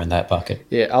maneuver in that bucket.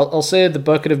 Yeah, I'll say the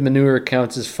bucket of manure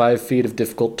counts as 5 feet of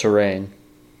difficult terrain.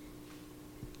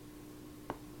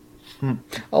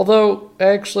 Although,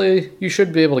 actually, you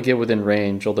should be able to get within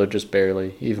range, although just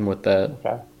barely, even with that.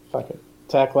 Okay, fuck it.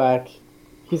 Taklak,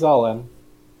 he's all in.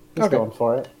 He's Okay. going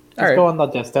for it. He's All right. going the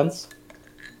distance.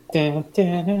 Dun,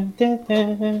 dun, dun,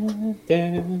 dun,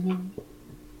 dun.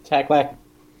 Taklak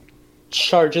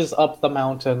charges up the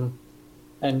mountain,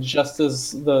 and just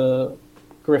as the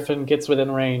griffin gets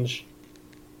within range,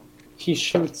 he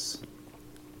shoots.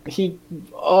 I'm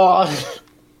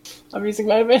using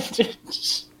my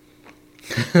advantage.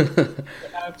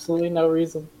 Absolutely no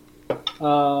reason.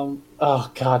 Oh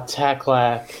god,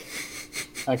 Taklak.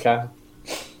 Okay.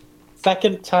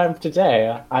 Second time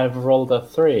today, I've rolled a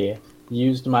 3,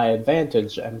 used my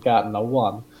advantage, and gotten a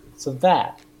 1. So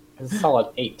that is a solid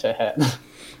 8 to hit.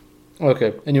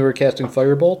 Okay, and you were casting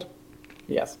Firebolt?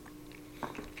 Yes,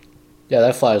 Yeah,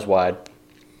 that flies wide.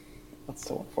 that's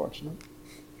so unfortunate.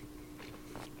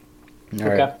 All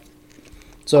right.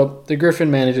 So the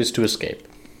griffin manages to escape.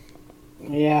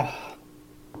 Yeah.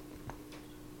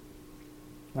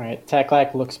 Alright,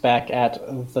 Taklak looks back at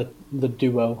the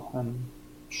duo and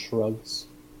shrugs.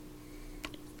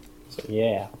 So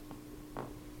yeah.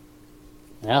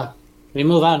 Well, we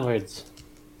move onwards.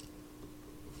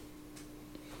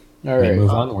 All We right.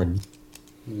 move onward.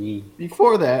 Yee.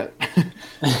 Before that,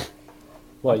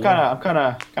 Well, I'm kind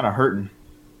of hurting.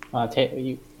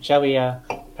 shall we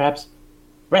perhaps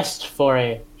rest for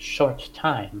a short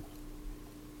time?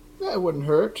 That wouldn't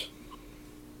hurt.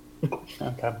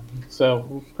 Okay.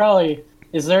 So probably,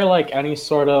 is there like any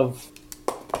sort of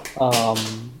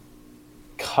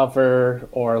cover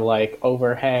or like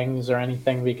overhangs or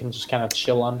anything we can just kind of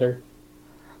chill under?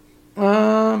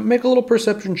 Make a little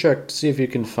perception check to see if you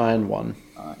can find one.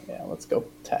 Yeah, let's go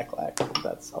Taklack.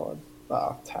 That's solid.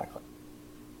 Taklack.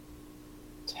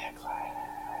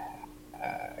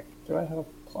 Do I have a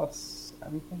plus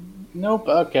anything? Nope.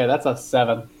 Okay, that's a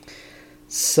 7.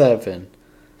 7.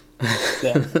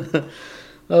 Yeah.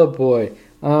 Oh boy.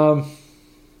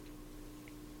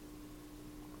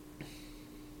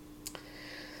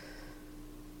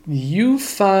 You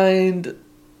find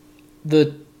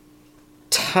the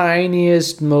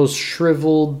tiniest, most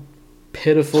shriveled,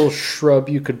 pitiful shrub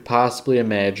you could possibly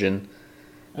imagine.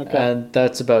 Okay. And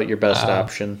that's about your best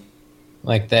option.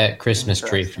 Like that Christmas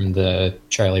tree from the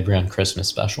Charlie Brown Christmas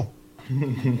special.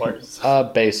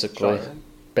 Basically.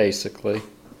 Basically.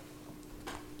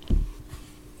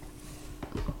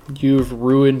 You've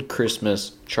ruined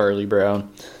Christmas, Charlie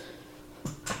Brown.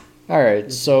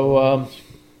 Alright, so,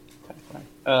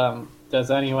 does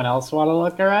anyone else want to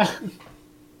look around?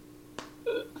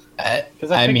 Because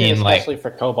I mean, especially like,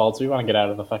 for kobolds, we want to get out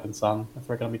of the fucking sun if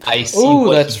we're going to be. I see ooh,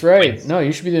 what that's he right. points. No,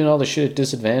 you should be doing all the shit at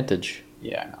disadvantage.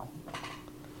 Yeah, I know.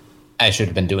 I should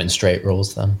have been doing straight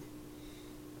rolls then.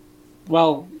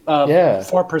 Well, Yeah.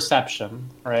 for perception,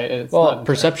 right? It's Well, not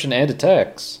perception and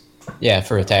attacks. Yeah,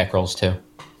 for attack rolls too.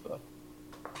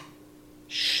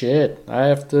 Shit, I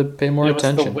have to pay more it was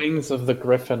attention. the wings of the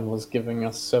griffin was giving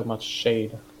us so much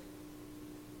shade.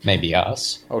 Maybe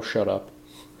us. Oh, shut up.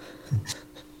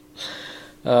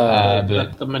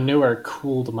 But The manure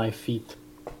cooled my feet.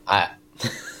 What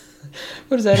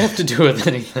does that have to do with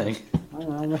anything? I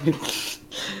don't know, maybe-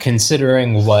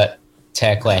 considering what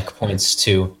Taklack points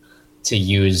to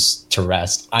use to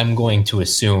rest, I'm going to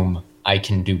assume I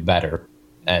can do better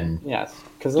and Yes,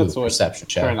 because do that's a what perception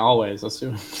check. Karen always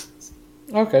assumes.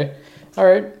 Okay.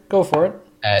 Alright, go for it.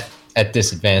 At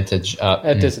disadvantage.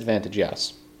 At disadvantage,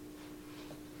 yes.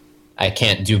 I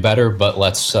can't do better, but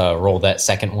let's roll that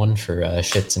second one for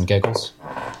shits and giggles.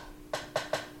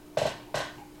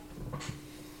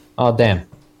 Oh, damn.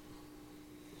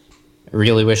 I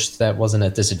really wish that wasn't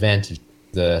at disadvantage.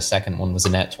 The second one was a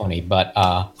nat 20, but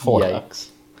 4. Yikes.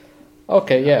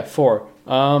 Okay, yeah, 4.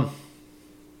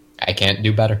 I can't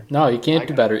do better. No, you can't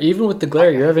do better. Even with the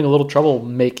glare, you're having a little trouble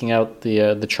making out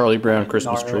the Charlie Brown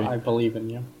Christmas Naru, tree. I believe in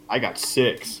you. I got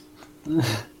 6.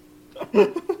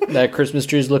 That Christmas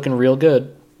tree is looking real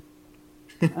good.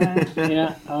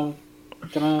 Yeah, I'm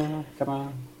gonna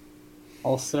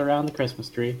all sit around the Christmas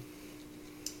tree.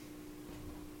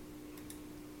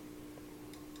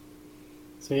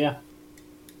 So yeah.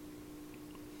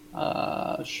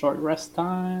 Short rest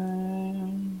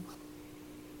time.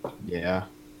 Yeah.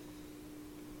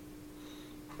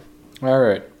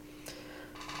 Alright.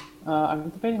 I'm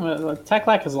debating whether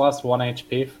Taklack has lost 1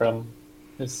 HP from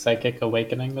his psychic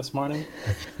awakening this morning.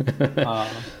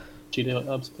 GD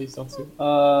Ubs, please don't sue.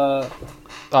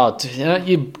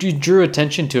 You drew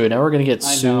attention to it. Now we're going to get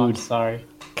I know, I'm sued. sorry.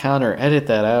 Connor, edit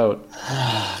that out.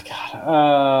 Oh,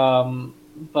 God.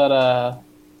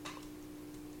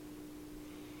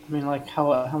 I mean, like,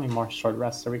 how many more short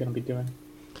rests are we going to be doing?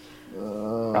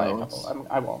 Probably a couple.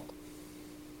 I won't.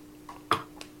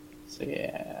 So,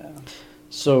 yeah.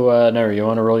 So, Neri, you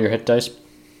want to roll your hit dice?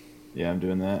 Yeah, I'm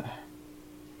doing that.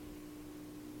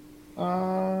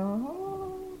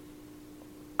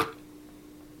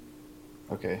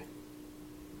 Okay.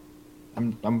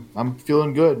 I'm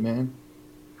feeling good, man.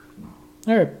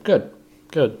 Alright, good.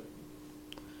 Good.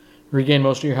 Regain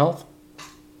most of your health?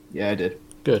 Yeah, I did.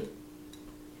 Good.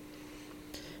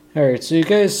 Alright, so you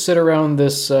guys sit around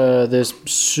this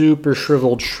super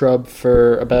shriveled shrub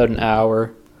for about an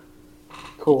hour.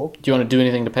 Cool. Do you want to do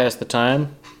anything to pass the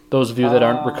time? Those of you that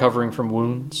aren't recovering from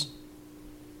wounds?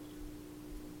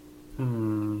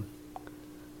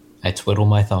 I twiddle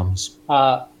my thumbs.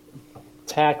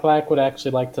 Taklack would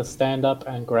actually like to stand up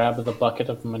and grab the bucket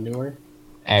of manure.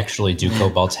 Actually, do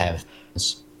kobolds have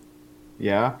thumbs?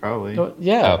 Yeah, probably. Oh,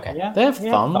 yeah. Okay. Yeah, They have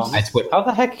yeah, thumbs. I twiddle. How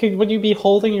the heck would you be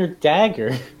holding your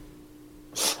dagger?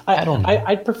 I don't know.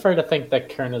 I'd prefer to think that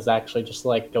Kern is actually just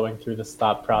like going through this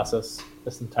thought process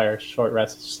this entire short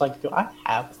rest. It's just like, do I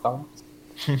have thumbs?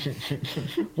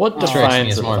 What Strikes me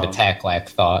defines as a more of a thumb? Taklack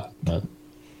thought. But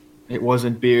It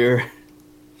wasn't beer.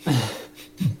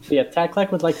 Yeah,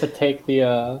 Taklack would like to take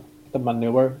the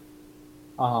manure,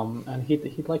 and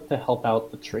he'd like to help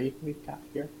out the tree we've got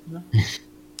here. You know?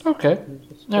 Okay.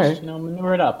 Just, All right.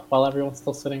 manure it up while everyone's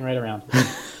still sitting right around.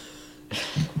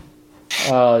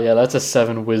 Oh, yeah, that's a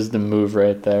 7 wisdom move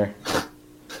right there.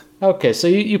 Okay, so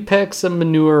you pack some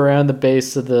manure around the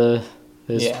base of this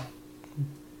Yeah.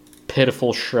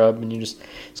 pitiful shrub, and you just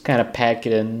kind of pack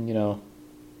it in,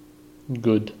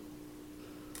 good.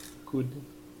 Good.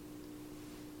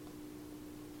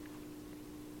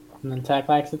 And then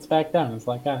Taklak sits back down. It's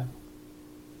like,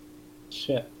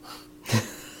 shit.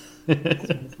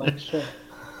 It's like shit.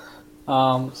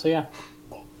 So yeah,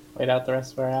 wait out the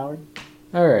rest of our hour.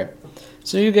 All right.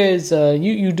 So you guys,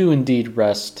 you do indeed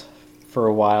rest for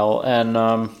a while,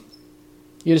 and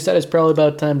you decide it's probably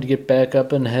about time to get back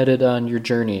up and headed on your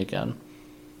journey again.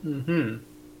 Mm-hmm.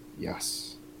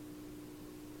 Yes.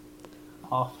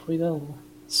 Off we go.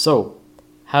 So,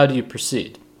 how do you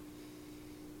proceed?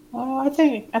 I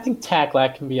think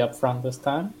Taklak can be up front this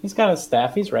time. He's got his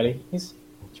staff. He's ready. He's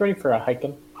ready for a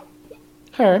hiking.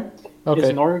 All right. Okay.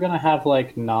 Is Nora gonna have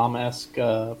like Nom-esque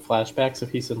flashbacks if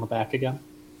he's in the back again?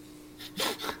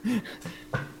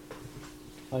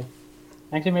 Like,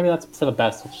 actually, maybe that's for the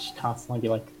best. We'll just constantly be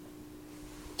like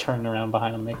turning around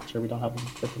behind him, making sure we don't have any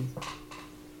trippings.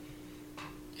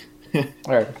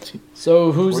 All right.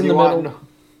 So who's Where in do the you middle? want-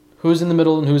 Who's in the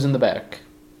middle and who's in the back?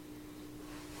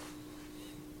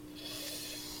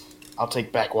 I'll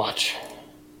take back watch.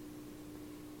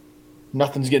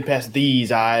 Nothing's getting past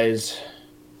these eyes.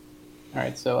 All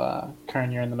right, so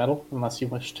Kern, you're in the middle, unless you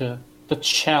wish to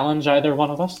challenge either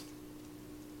one of us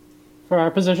for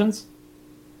our positions.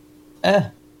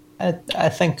 I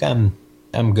think I'm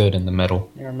good in the middle.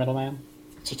 You're a middleman.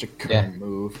 Such a current Yeah.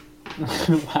 move.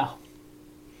 Wow.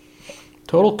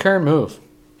 Total Kern move.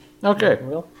 Okay.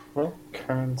 Real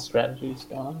Kern strategies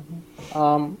going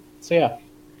on here. So yeah,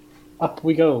 up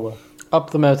we go. Up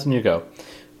the mountain you go.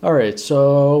 All right.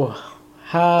 So,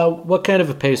 what kind of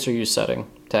a pace are you setting,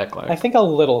 Taklak? I think a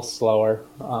little slower.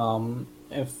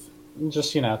 If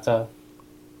just to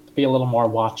be a little more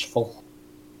watchful.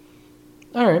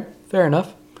 All right. Fair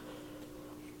enough.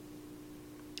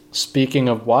 Speaking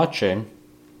of watching,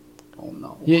 Oh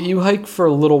no. you hike for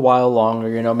a little while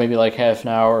longer. Maybe like half an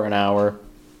hour, an hour.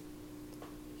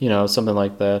 Something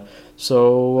like that.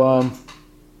 So,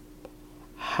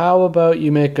 how about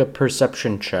you make a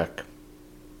perception check?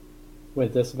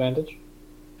 With disadvantage.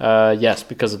 Yes,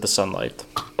 because of the sunlight.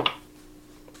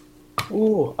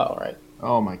 Ooh. All right.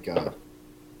 Oh my god.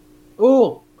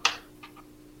 Ooh.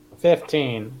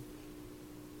 15.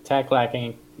 Taklak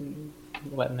ain't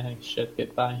letting any shit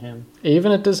get by him.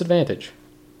 Even at disadvantage.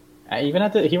 Even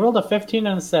at he rolled a 15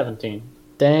 and a 17.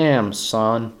 Damn,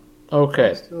 son.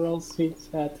 Okay. Or else he's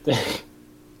had today.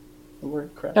 The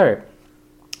word crap. All right.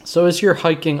 So as you're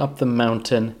hiking up the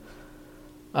mountain,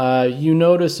 you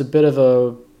notice a bit of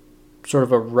a sort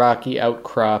of a rocky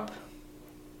outcrop,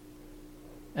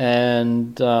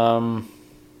 and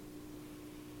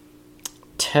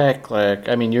Taklak,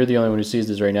 I mean, you're the only one who sees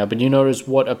this right now, but you notice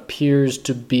what appears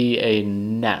to be a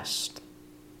nest.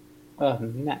 A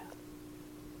nest.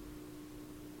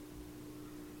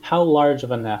 How large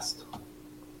of a nest?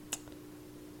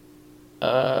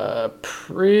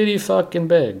 Pretty fucking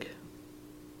big.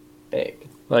 Big.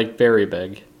 Like, very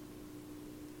big.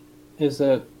 Is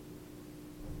it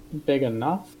big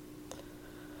enough?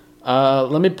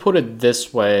 Let me put it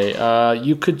this way.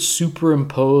 You could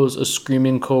superimpose a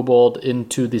screaming kobold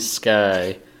into the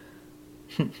sky.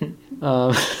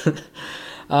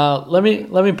 Let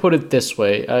me put it this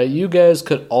way. You guys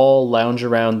could all lounge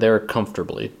around there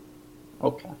comfortably.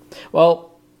 Okay.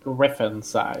 Well,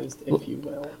 Griffin-sized, if you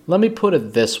will. let me put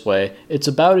it this way. It's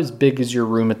about as big as your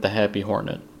room at the Happy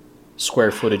Hornet,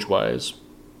 square footage-wise.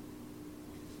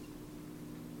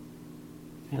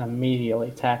 And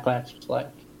immediately Taklak's just like,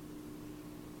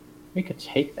 we could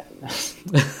take that nest.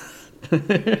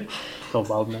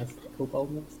 Kobold nest.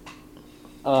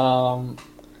 So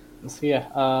yeah,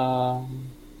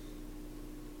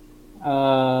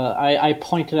 I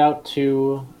pointed out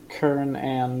to Kern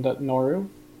and Noru,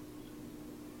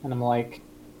 and I'm like,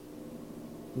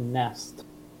 nest.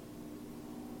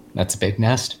 That's a big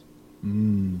nest.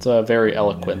 It's very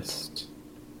eloquent. Nest.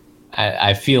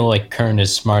 I feel like Kern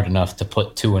is smart enough to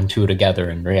put two and two together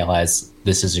and realize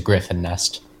this is a griffin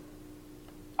nest.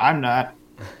 I'm not.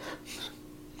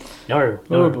 Noru,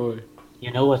 Oh boy.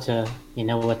 you know what's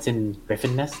in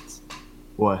griffin nests?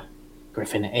 What?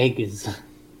 Griffin eggs.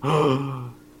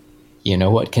 You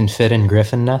know what can fit in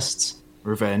griffin nests?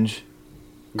 Revenge.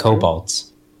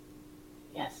 Kobolds.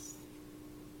 Yes.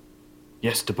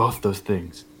 Yes to both those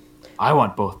things. I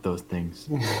want both those things.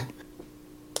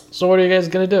 So what are you guys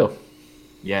gonna do?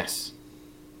 Yes.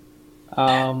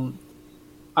 I'm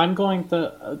going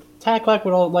to... Taklak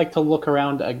would like to look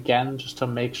around again just to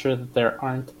make sure that there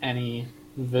aren't any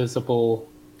visible...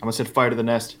 I'm gonna set fire to the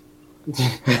nest.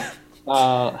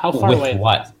 how far With away?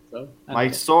 what? So, My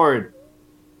sword.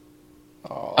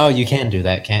 Oh, you can do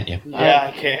that, can't you? Yeah,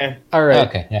 I can. All right.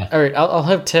 Okay, yeah. All right. I'll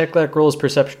have Taklak roll his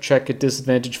perception check at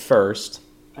disadvantage first.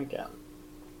 Again.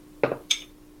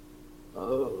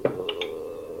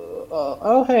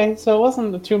 hey, so it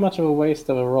wasn't too much of a waste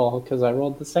of a roll, because I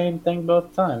rolled the same thing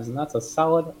both times, and that's a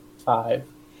solid 5.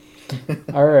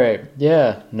 All right.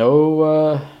 Yeah.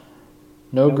 No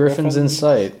griffins in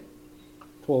sight.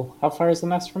 Cool. How far is the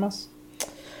nest from us?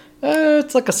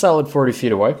 It's like a solid 40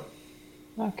 feet away.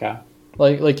 Okay.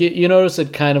 Like you notice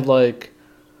it kind of like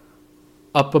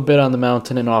up a bit on the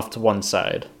mountain and off to one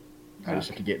side. I just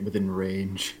have to get within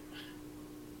range.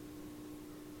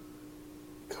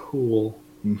 Cool.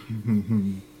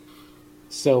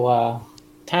 So,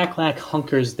 Taklak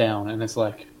hunkers down and is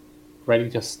like ready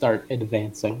to start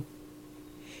advancing.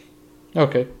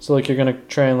 Okay, so like you're gonna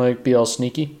try and like be all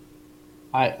sneaky.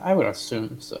 I would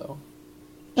assume so.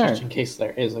 Just Alright. in case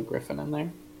there is a griffin in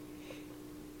there.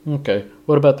 Okay.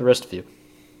 What about the rest of you?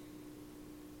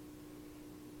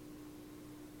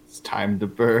 It's time to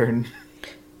burn.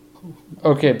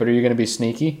 Okay, but are you gonna be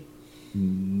sneaky?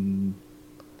 No.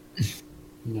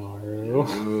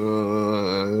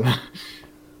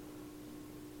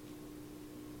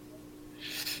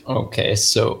 Okay,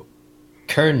 so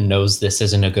Kern knows this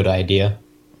isn't a good idea,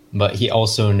 but he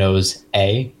also knows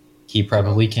A, he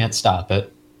probably can't stop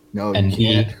it, No, and you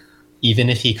B, can't. even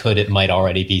if he could, it might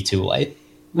already be too late.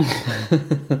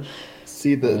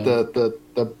 See, the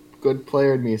good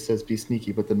player in me says be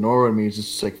sneaky, but the Nora in me is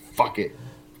just like, fuck it,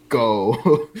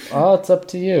 go. Oh, it's up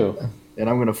to you. And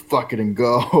I'm gonna fuck it and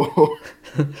go.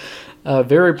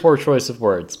 Very poor choice of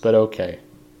words, but okay.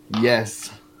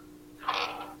 Yes.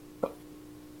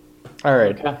 All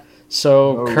right. Okay.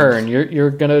 So, Oh. Kern,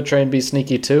 you're gonna try and be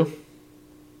sneaky too?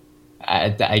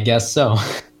 I guess so.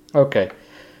 Okay.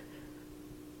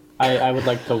 I would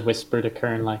like to whisper to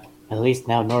Kern, like, at least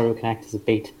now Noru can act as a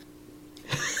bait.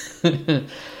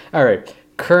 All right.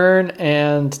 Kern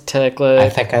and I Tekla.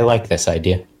 think I like this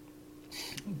idea.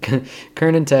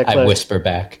 Kern and I Tekla. whisper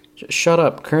back. Shut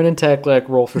up. Kern and Taklak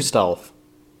roll for stealth.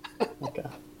 Okay.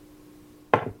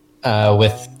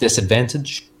 With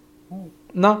disadvantage?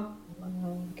 No,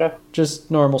 Okay. just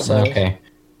normal size. Okay.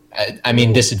 I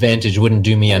mean, disadvantage wouldn't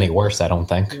do me any worse, I don't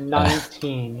think.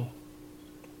 19.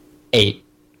 8.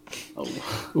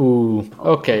 Ooh.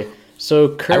 Okay.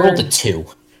 So I Kern. rolled a 2.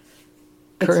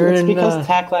 It's Kern, because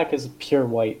Taklak is pure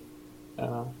white.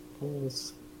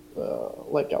 It's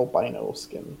like albino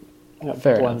skin. And it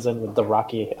Fair blends in with the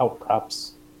rocky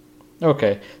outcrops.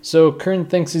 Okay. So Kern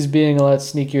thinks he's being a lot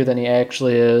sneakier than he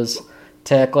actually is.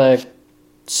 Taklak,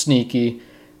 sneaky.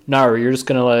 Naru, you're just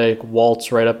gonna like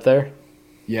waltz right up there.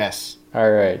 Yes. All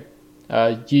right.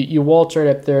 You waltz right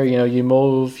up there. You know, you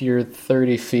move your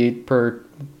 30 feet per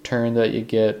turn that you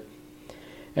get,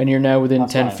 and you're now within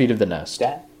That's 10 fine. feet of the nest.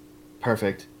 Dad,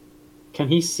 Perfect. can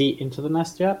he see into the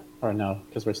nest yet? Or no?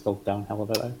 Because we're still downhill a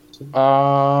bit, I assume.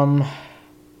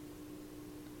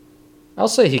 I'll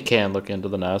say he can look into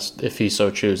the nest if he so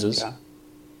chooses.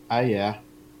 Okay. Yeah.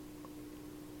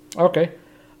 Okay.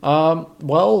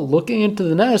 Well, looking into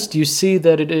the nest, you see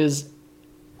that it is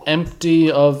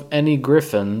empty of any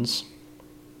griffins,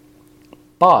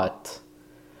 but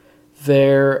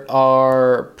there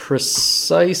are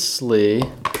precisely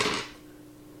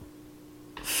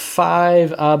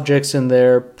 5 objects in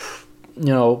there,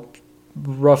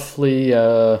 roughly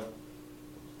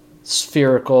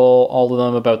spherical, all of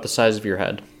them about the size of your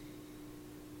head.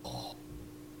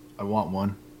 I want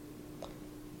one.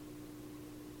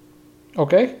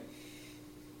 Okay.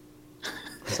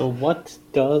 So what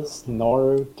does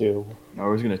Noru do? I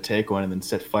was gonna take one and then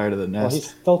set fire to the Well, he's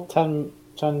nest. still 10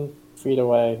 feet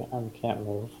away and can't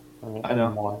move. I know.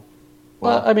 Anymore.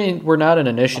 Well, I mean, we're not an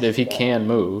initiative. He can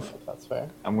move. If that's fair.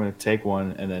 I'm gonna take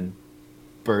one and then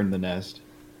burn the nest.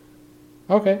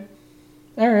 Okay.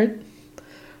 All right.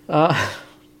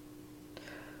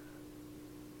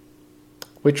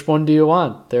 Which one do you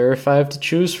want? There are 5 to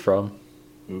choose from.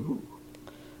 Ooh.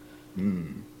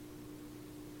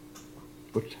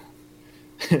 Which-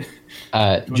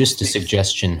 Just a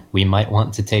suggestion. We might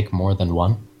want to take more than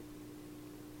one.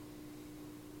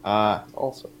 Also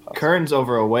possible. Kern's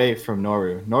over away from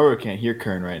Noru. Noru can't hear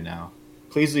Kern right now.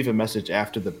 Please leave a message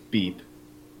after the beep.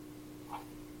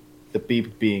 The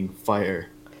beep being fire.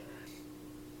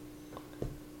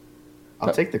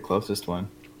 I'll take the closest one.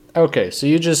 Okay, so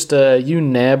you just you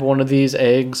nab one of these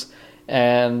eggs,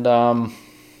 and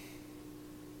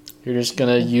you're just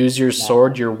gonna use your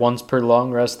sword, your once per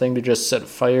long rest thing, to just set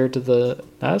fire to the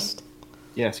nest.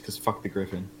 Yes, because fuck the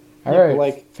griffin. All Yeah, right, but,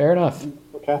 like- fair enough.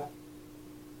 Okay.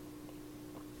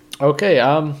 Okay,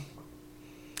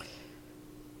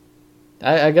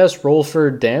 I guess roll for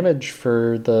damage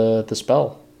for the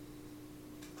spell.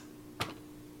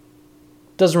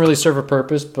 Doesn't really serve a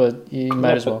purpose, but you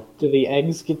might as well. Do the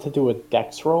eggs get to do a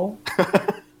dex roll?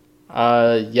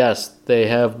 Yes, they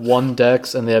have 1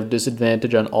 dex and they have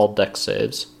disadvantage on all dex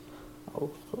saves. Oh,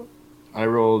 fuck. I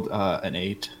rolled an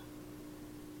 8.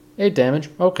 8 damage.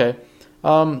 Okay.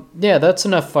 Yeah, that's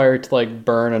enough fire to like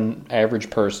burn an average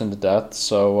person to death.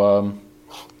 So,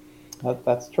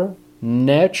 That's true.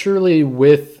 naturally,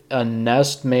 with a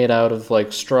nest made out of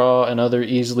like straw and other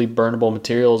easily burnable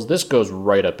materials, this goes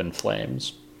right up in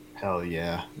flames. Hell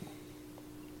yeah.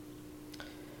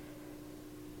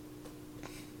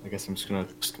 I guess I'm just gonna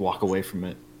walk away from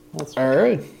it. That's All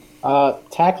right.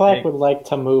 Taklak Hey. would like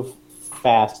to move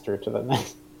faster to the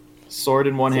next. Sword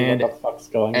in one See hand, what the fuck's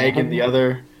going egg on. in the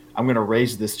other. I'm gonna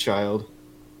raise this child.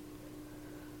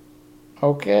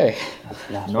 Okay.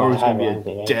 That's Noru's why I gonna ran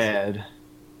be the a eggs. dad.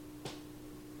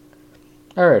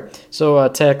 All right. So,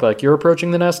 Taklak, you're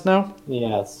approaching the nest now.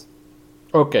 Yes.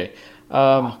 Okay.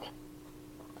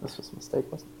 This was a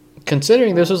mistake, wasn't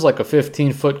Considering this was like a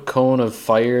 15-foot cone of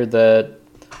fire that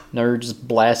Naru just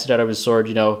blasted out of his sword,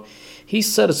 he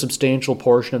set a substantial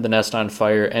portion of the nest on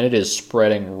fire, and it is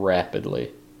spreading rapidly.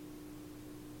 it?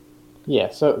 Yeah,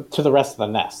 so to the rest of the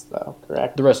nest, though,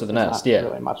 correct? The rest of the There's nest, not yeah.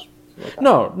 really much.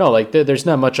 No, like there's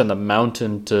not much on the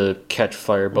mountain to catch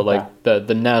fire, but Okay. like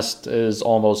the nest is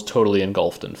almost totally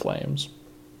engulfed in flames.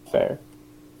 Fair.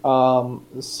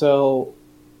 So,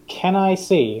 can I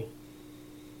see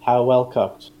how well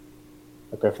cooked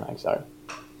the griffin eggs are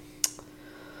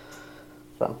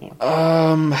from here?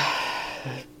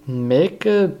 Make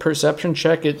a perception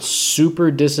check at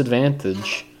super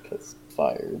disadvantage Because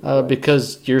fire. right?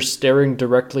 because you're staring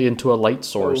directly into a light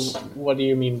So source. what do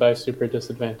you mean by super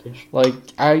disadvantage? Like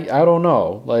I don't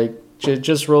know. Like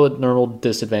just roll at normal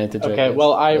disadvantage. Okay, guess.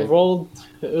 well, I Like, rolled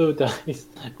 2 dice,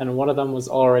 and one of them was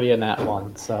already a nat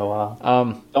 1, so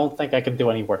don't think I could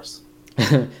do any worse.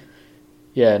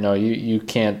 Yeah, no, you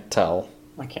can't tell.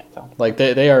 I can't tell. Like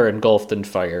they are engulfed in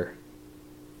fire.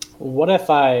 What if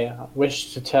I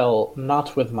wish to tell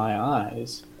not with my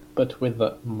eyes, but with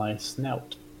my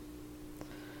snout?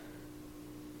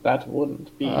 That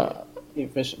wouldn't be a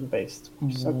vision-based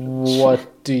perception.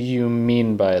 What do you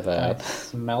mean by Can I that?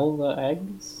 smell the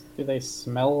eggs? Do they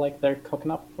smell like they're cooking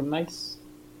up nice?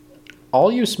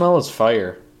 All you smell is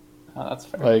fire. Oh, that's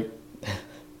fair. Like,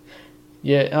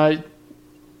 yeah,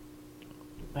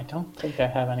 I don't think I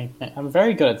have anything. I'm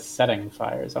very good at setting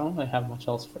fires. I don't really have much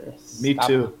else for Me stopping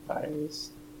too.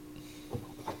 fires.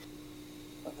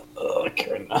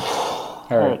 Karen. All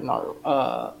All right. right,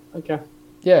 no. Okay.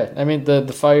 Yeah, I mean the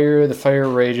fire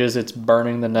rages. It's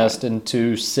burning the nest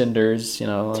into cinders.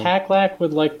 Taklak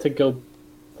would like to go,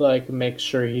 make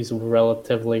sure he's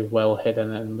relatively well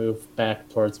hidden and move back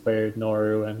towards where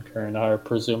Noru and Kern are,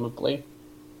 presumably.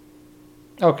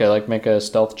 Okay, like make a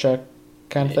stealth check,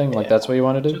 kind of thing. Like that's what you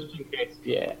want to do. Just in case.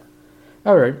 Yeah.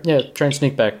 All right, yeah, try and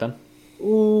sneak back then.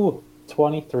 Ooh,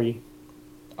 23.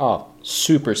 Oh,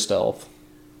 super stealth.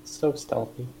 So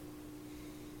stealthy.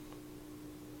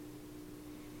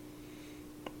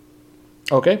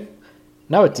 Okay,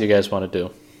 now what do you guys want to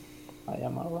do? I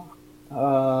am a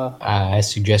rock. I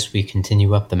suggest we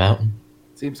continue up the mountain.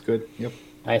 Seems good. Yep.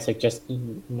 I suggest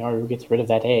Noru gets rid of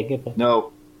that egg, but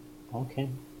No. okay.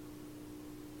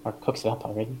 Or cooks it up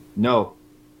already. No.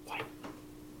 Fine.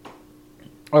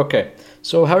 Okay,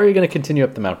 so how are you going to continue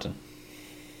up the mountain?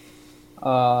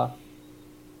 I'm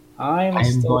I am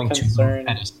still going to move concerned.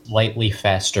 at a slightly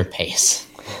faster pace.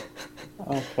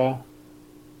 Okay.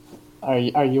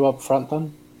 Are you up front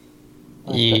then?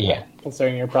 Yeah.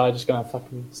 Considering you're probably just gonna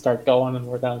fucking start going and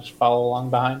we're gonna just follow along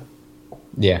behind.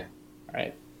 Yeah.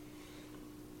 Alright.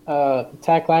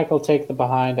 Taklak will take the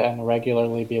behind and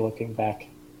regularly be looking back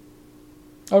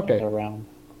and Okay, around.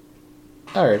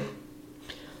 all right,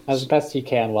 As best he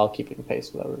can while keeping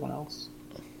pace with everyone else.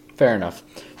 fair enough.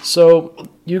 So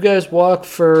you guys walk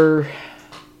for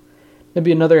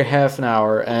maybe another half an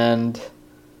hour, and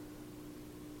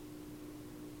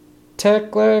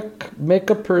Taklak, make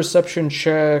a perception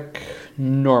check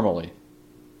normally,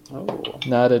 Oh.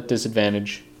 not at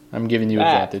disadvantage. I'm giving you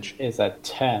That advantage. is a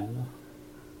 10.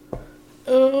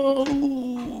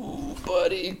 Oh,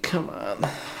 buddy, come on.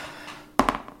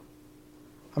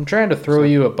 I'm trying to throw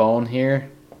you a bone here.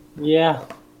 Yeah.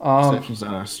 Perception's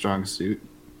not a strong suit.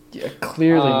 Yeah,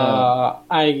 clearly not.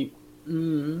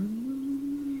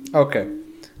 Okay.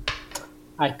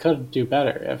 I could do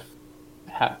better if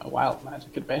I had a wild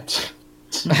magic advantage.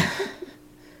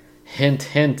 Hint,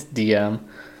 hint, DM.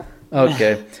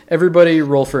 Okay, everybody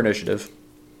roll for initiative.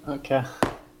 Okay.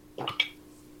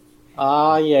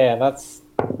 Yeah, that's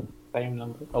same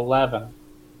number. 11.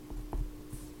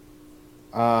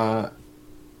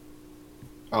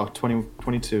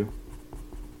 22.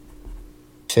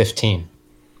 15.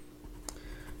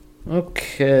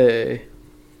 Okay.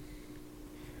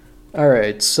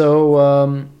 Alright,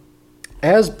 so,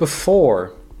 as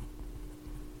before,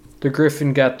 the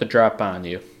griffin got the drop on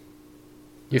you.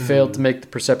 You failed to make the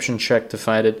perception check to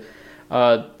find it.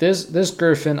 This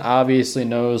griffin obviously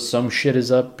knows some shit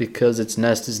is up because its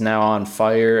nest is now on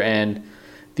fire, and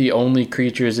the only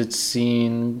creatures it's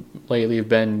seen lately have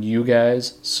been you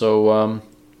guys. So,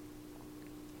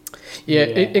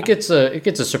 it gets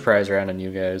a surprise round on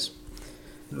you guys.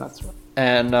 That's right.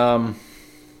 And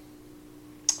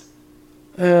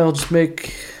I'll just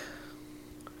make.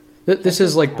 This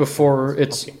is like before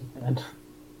it's Dead.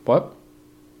 what?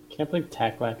 Can't believe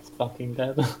Taklak is fucking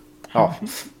dead. Oh,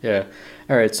 yeah.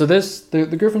 All right. So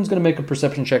the griffin's gonna make a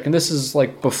perception check, and this is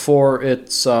like before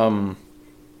its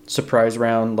surprise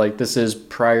round. Like this is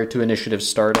prior to initiative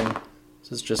starting.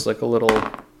 This is just like a little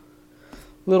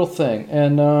thing,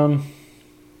 and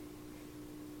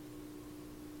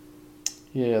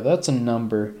yeah, that's a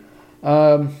number.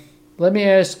 Let me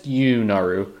ask you,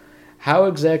 Naru, how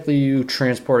exactly are you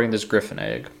transporting this griffin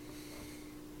egg?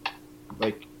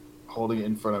 Like holding it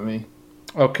in front of me,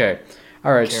 Okay.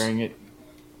 All right. carrying it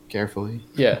carefully.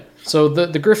 Yeah. So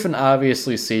the griffin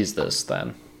obviously sees this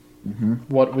then. Mm-hmm.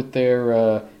 What with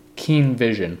their keen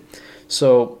vision.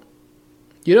 So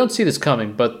you don't see this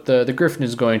coming, but the griffin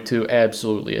is going to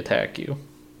absolutely attack you.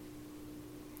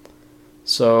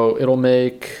 So it'll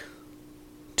make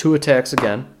 2 attacks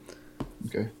again.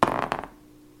 Okay.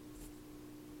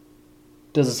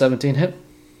 Does a 17 hit?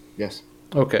 Yes.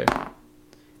 Okay.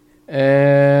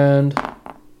 And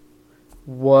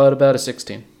what about a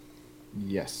 16?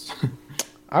 Yes.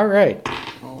 All right.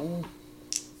 Oh.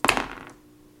 I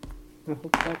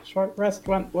hope that short rest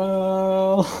went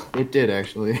well. It did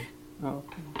actually. Oh.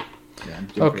 Yeah. I'm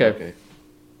doing pretty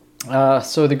Okay.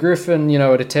 So the griffin,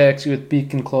 it attacks you with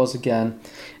beak and claws again,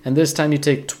 and this time you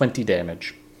take 20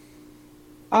 damage.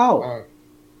 Oh.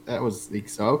 That was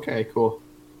so okay. Cool.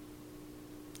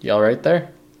 You all right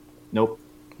there? Nope.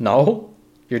 No?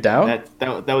 You're down?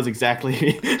 That was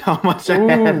exactly how much I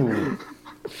had. Ooh.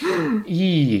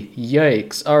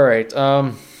 Yikes. All right.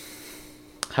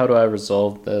 How do I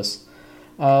resolve this?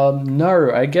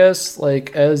 Naru, I guess,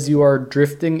 like, as you are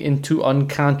drifting into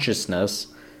unconsciousness,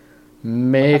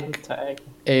 make Tag.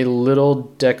 a little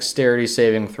dexterity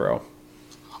saving throw.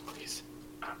 Oh, please.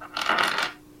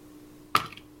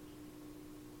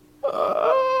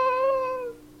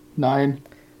 9.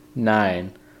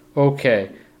 9.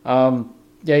 Okay.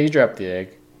 Yeah, you dropped the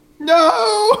egg.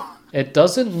 No. It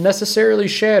doesn't necessarily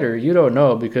shatter. You don't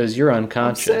know because you're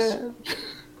unconscious. Sad.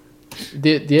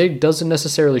 The egg doesn't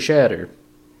necessarily shatter.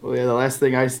 Well, yeah. The last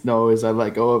thing I know is I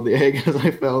let go of the egg as I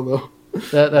fell, though.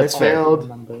 That's I fair. failed.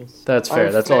 Numbers. That's fair.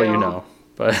 I That's all you failed. know.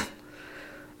 But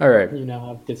all right. You now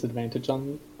have disadvantage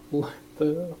on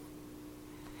the.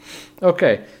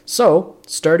 Okay. So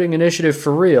starting initiative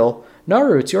for real.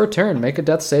 Naru, it's your turn. Make a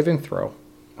death saving throw.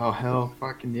 Oh hell,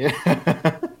 fucking yeah.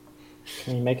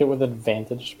 Can you make it with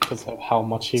advantage because of how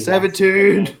much he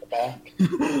 17. wants to get back?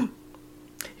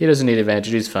 He doesn't need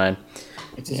advantage. He's fine.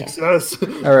 It's a Yeah. success.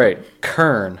 All right,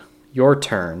 Kern, your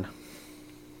turn.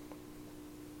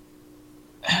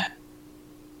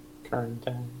 Current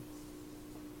time.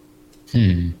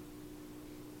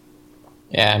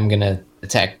 Yeah, I'm gonna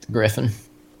attack the griffin.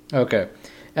 Okay,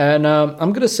 and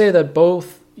I'm gonna say that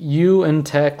both you and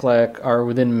Taklak are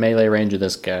within melee range of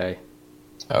this guy.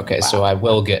 Okay, so I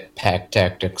will get pack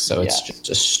tactics, so it's Yes. just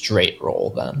a straight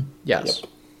roll then. Yes.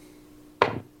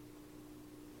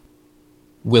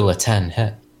 Will a 10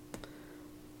 hit?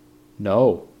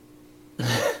 No.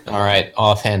 All right,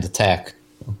 offhand attack.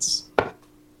 Let's...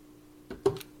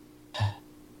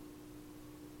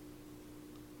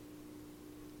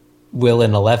 Will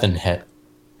an 11 hit?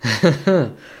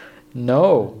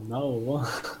 No. No.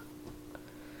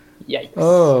 Yikes.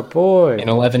 Oh boy. An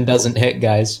 11 doesn't hit,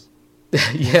 guys.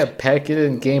 Yeah, pack it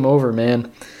in. Game over,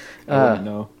 man. Oh,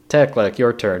 no. Taklak,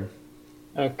 your turn.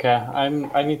 Okay, I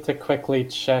need to quickly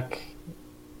check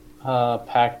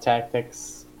pack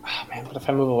tactics. Oh, man, but if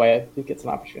I move away, it gets an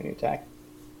opportunity attack.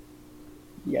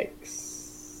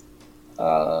 Yikes.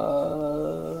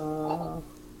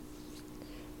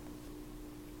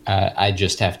 I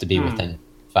just have to be within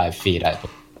 5 feet.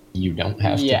 You don't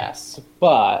have to. Yes,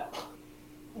 but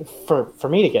for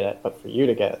me to get it, but for you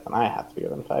to get it, then I have to be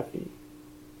within 5 feet.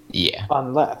 Yeah.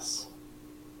 Unless.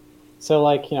 So,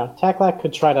 like, Taklak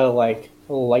could try to, like,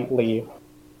 lightly.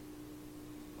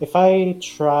 If I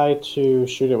try to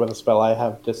shoot it with a spell, I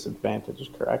have disadvantage,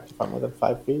 correct? If I'm within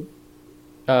 5 feet?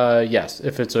 Yes,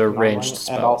 if it's a ranged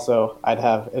spell. And also, I'd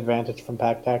have advantage from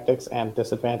pack tactics and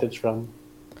disadvantage from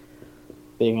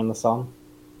being in the sun.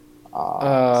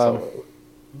 So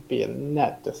be a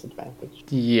net disadvantage.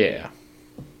 Yeah.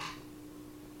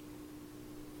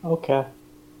 Okay.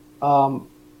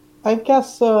 I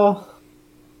guess, I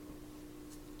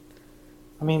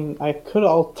mean, I could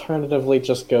alternatively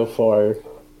just go for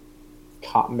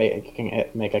making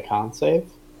it make a con save.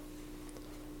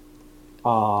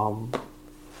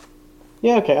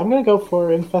 Yeah, okay, I'm gonna go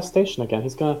for infestation again.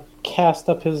 He's gonna cast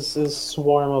up his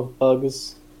swarm of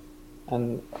bugs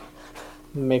and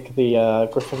make the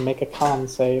griffin make a con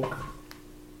save.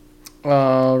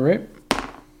 All right.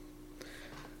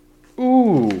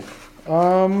 Ooh.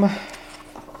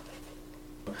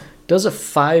 Does a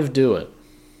 5 do it?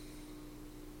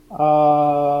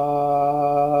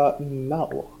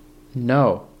 No.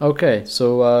 No. Okay,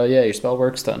 so yeah, your spell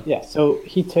works then. Yeah, so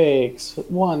he takes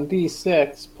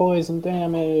 1d6 poison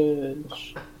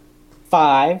damage,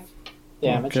 5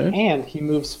 damage, Okay. and he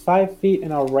moves 5 feet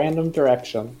in a random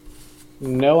direction.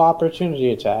 No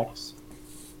opportunity attacks.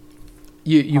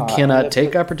 You and cannot if take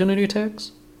it- opportunity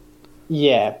attacks?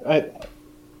 Yeah,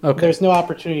 Okay. there's no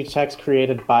opportunity attacks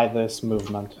created by this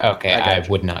movement. Okay, I I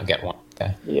gotcha. would not get one.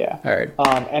 Okay. Yeah. All right.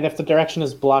 And if the direction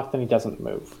is blocked, then he doesn't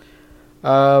move.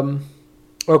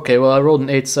 Okay, well, I rolled an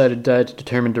 8-sided die to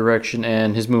determine direction,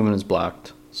 and his movement is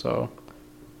blocked. So,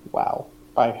 Wow.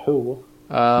 By who?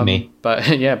 Me. By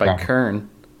yeah, by Right. Kern.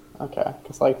 Okay,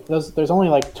 because like there's only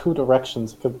like 2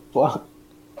 directions it could block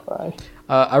by.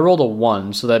 I rolled a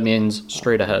 1, so that means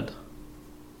straight ahead.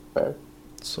 Fair.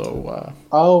 So,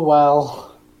 Oh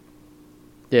well.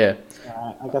 yeah.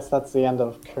 Alright, I guess that's the end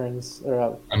of Kern's.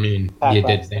 I mean, Back you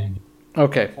last. did damage,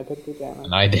 Okay, I did do damage.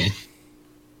 and I did.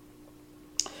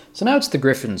 so now it's the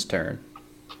Griffin's turn.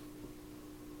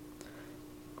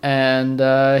 And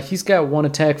he's got 1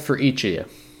 attack for each of you.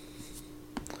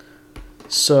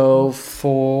 So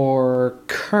for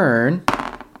Kern,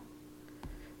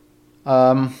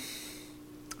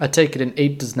 I take it an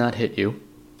 8 does not hit you.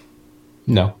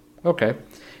 No. Okay.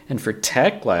 And for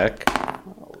Taklak,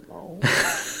 Oh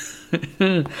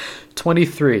no.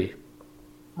 23.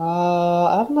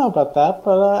 I don't know about that,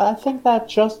 but I think that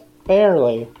just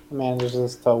barely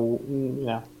manages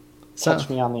to, touch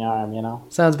me on the arm,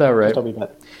 Sounds about right. Just a wee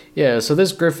bit. Yeah, so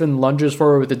this griffin lunges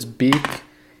forward with its beak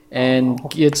and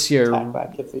gets your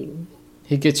Taklack gets eaten.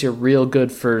 he gets you real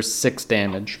good for 6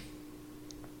 damage.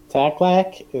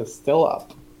 Taklack is still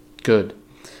up. Good.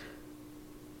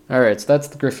 Alright, so that's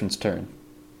the griffin's turn.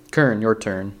 Kern, your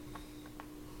turn.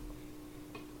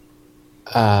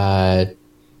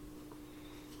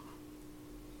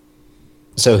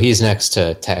 So he's next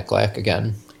to Taklak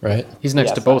again, right? He's next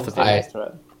Yes, to both I'm of you. next to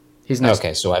it. He's next.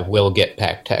 Okay, so I will get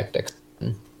Pack Tactics.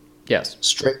 Yes.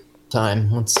 Straight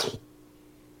time. Let's.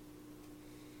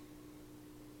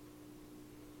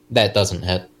 That doesn't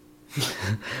hit.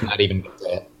 Not even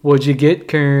that. What'd you get,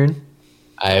 Kern?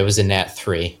 I was a nat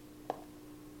 3,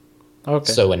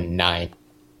 Okay. so a 9.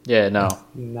 Yeah, no.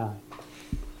 No.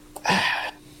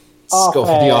 Let's go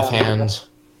for the offhand.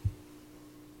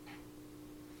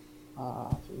 Ah,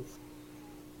 jeez.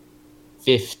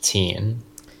 15.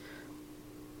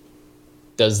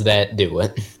 Does that do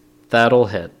it? That'll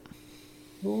hit.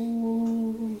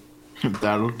 Ooh,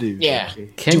 That'll do. Yeah.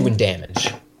 Okay. Doing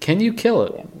damage. Can you kill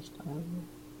it? damage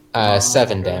time.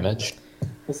 7 damage.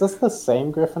 Is this the same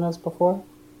griffin as before?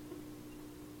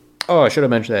 Oh, I should have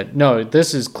mentioned that. No,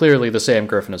 this is clearly the same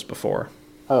griffin as before.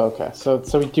 Oh, okay. So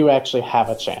we do actually have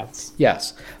a chance.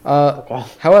 Yes. Okay.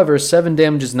 However, 7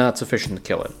 damage is not sufficient to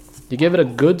kill it. You give it a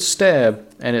good stab,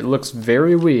 and it looks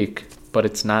very weak, but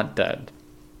it's not dead.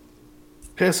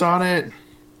 Piss on it.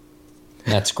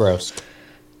 That's gross.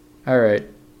 Alright.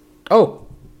 Oh!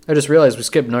 I just realized we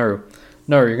skipped Naru.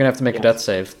 Naru, you're gonna have to make a Yes. death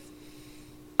save.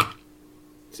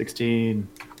 16.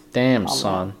 Damn, no.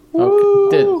 son. Woo!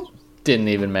 Okay. Didn't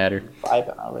even matter.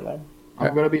 Vibing over there.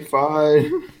 I'm gonna be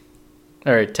fine.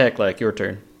 Alright, Taklak, your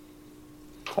turn.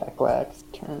 Taklack's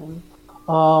turn.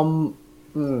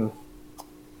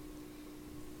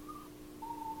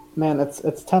 Man,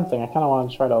 it's tempting. I kind of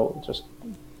want to try to just,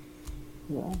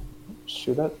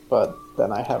 shoot it, but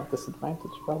then I have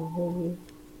disadvantage probably.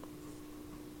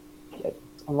 Yeah,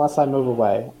 unless I move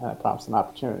away and it prompts an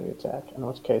opportunity attack, in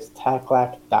which case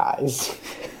Taklack dies.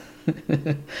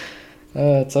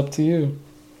 It's up to you.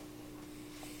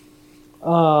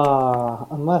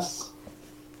 Unless.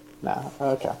 Nah,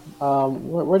 okay.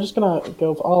 We're just gonna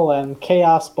go all in.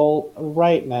 Chaos Bolt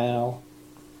right now.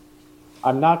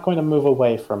 I'm not going to move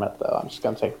away from it, though. I'm just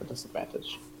gonna take the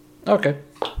disadvantage. Okay.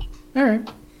 Alright.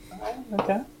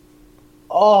 Okay.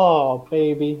 Oh,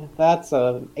 baby. That's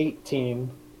an 18.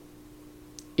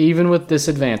 Even with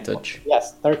disadvantage.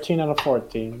 Yes, 13 and a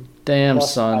 14. Damn,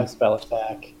 Plus son. 5 spell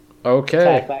attack. Okay.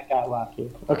 Attack, that got lucky.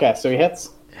 Okay, so he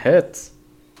hits. Hits.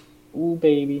 Ooh,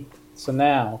 baby. So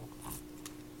now,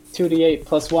 2d8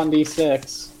 plus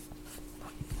 1d6.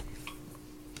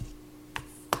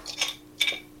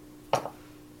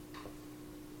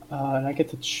 And I get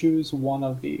to choose one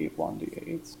of the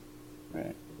 1d8s.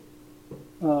 Right.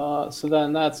 So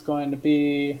then that's going to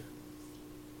be...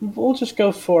 We'll just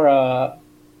go for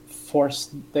force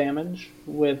damage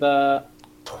with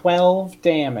 12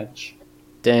 damage.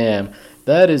 Damn.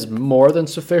 That is more than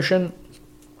sufficient.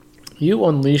 You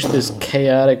unleash this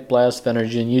chaotic blast of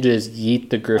energy and you just yeet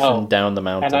the griffin down the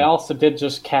mountain. And I also did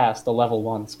just cast a level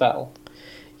 1 spell.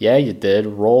 Yeah, you did.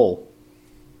 Roll.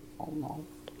 Oh no.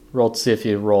 Roll to see if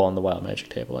you roll on the wild magic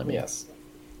table, I mean. Yes.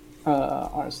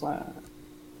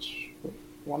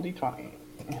 R/1d20.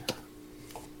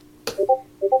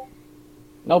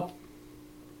 Nope.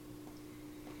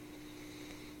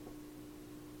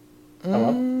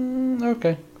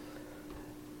 Okay.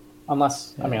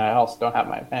 Unless, I mean, I also don't have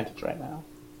my advantage right now.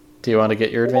 Do you want to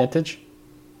get your advantage?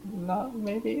 No,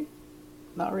 maybe.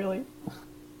 Not really.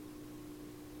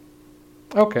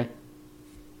 Okay.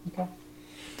 Okay.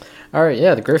 Alright,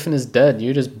 yeah, the griffin is dead.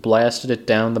 You just blasted it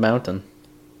down the mountain.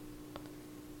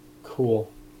 Cool.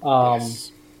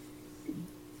 Yes.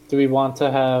 Do we want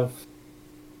to have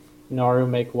Noru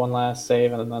make one last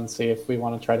save and then see if we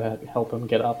want to try to help him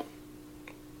get up?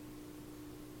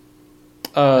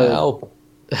 I'll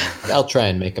try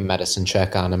and make a medicine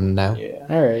check on him now. Yeah.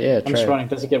 Alright, yeah, I'm try just it. running.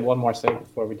 Does he get one more save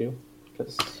before we do?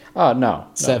 Oh, no.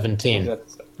 17.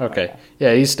 Okay.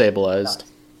 Yeah, he's stabilized.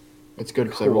 It's good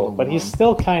because I Cool. rolled a But 1. he's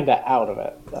still kind of out of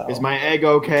it, though. Is my egg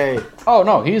okay? Oh,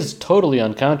 no, he's totally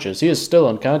unconscious. He is still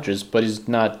unconscious, but he's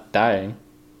not dying.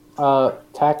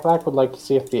 Taklak would like to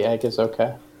see if the egg is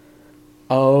okay.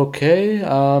 Okay,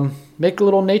 make a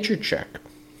little nature check.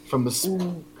 From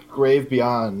the grave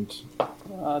beyond.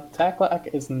 Taklak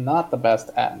is not the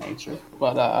best at nature,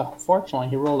 but fortunately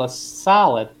he rolled a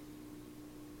solid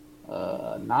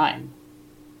 9.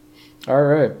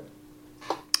 Alright.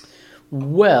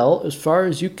 Well, as far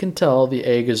as you can tell, the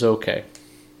egg is okay.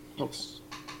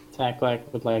 Taklak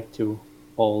would like to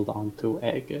hold on to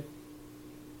egg.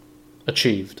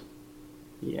 Achieved.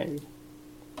 Yay.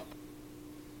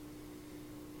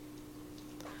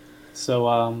 So,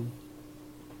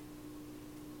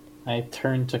 I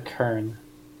turn to Kern.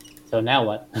 So now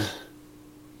what?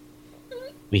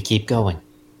 We keep going.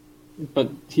 But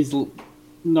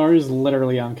Naru's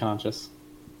literally unconscious.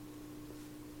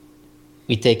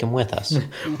 We take him with us.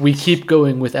 We keep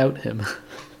going without him.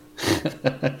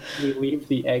 We leave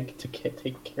the egg to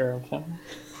take care of him.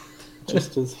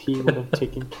 Just as he would have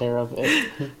taken care of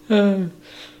it.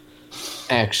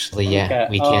 Actually, yeah, Okay,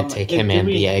 we can't take him and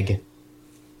the egg.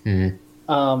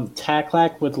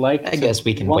 Taklak would like I to guess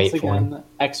we can once wait for him. again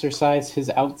exercise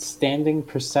his outstanding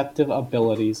perceptive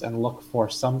abilities and look for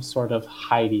some sort of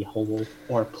hidey hole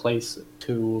or place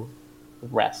to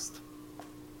rest.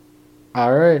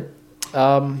 Alright.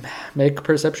 Make a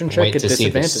perception check Wait at to see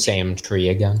the disadvantage. same tree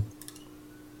again.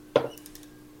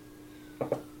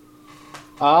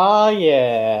 Oh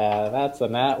yeah, that's a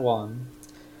nat 1.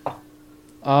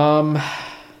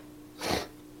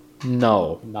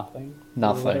 No. Nothing.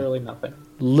 Nothing. Literally nothing.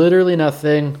 Literally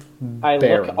nothing. I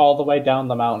Barren. look all the way down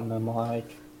the mountain and I'm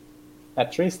like,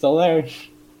 that tree's still there.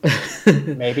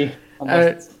 Maybe.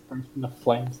 Unless it's burned in the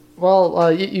flames.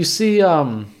 Well, you see,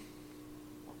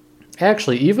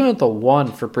 actually, even at the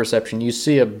 1 for perception, you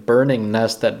see a burning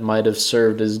nest that might have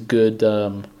served as good,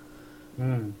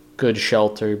 good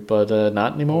shelter, but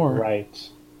not anymore. Right.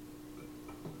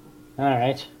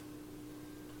 Alright.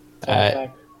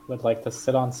 Taklak would like to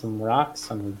sit on some rocks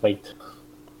and wait.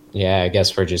 Yeah, I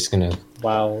guess we're just gonna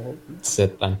While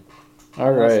sit then.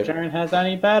 Alright. Stern has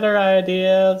any better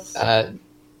ideas.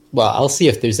 Well, I'll see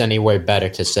if there's anywhere better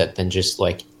to sit than just,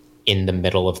 like, in the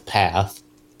middle of path.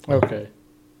 Okay.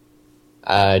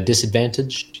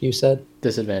 Disadvantage, you said?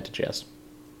 Disadvantage, yes.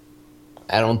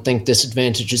 I don't think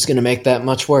disadvantage is gonna make that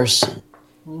much worse.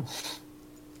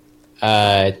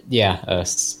 Yeah, a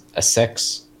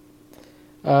 6.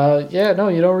 Yeah, no,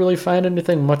 you don't really find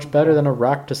anything much better than a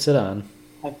rock to sit on.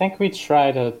 I think we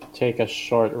try to take a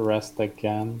short rest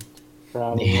again,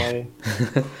 probably.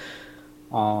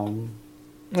 Alright.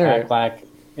 Taklak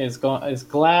is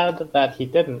glad that he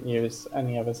didn't use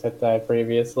any of his hit die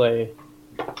previously.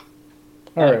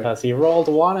 Alright. Because he rolled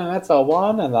 1 and that's a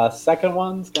 1, and the second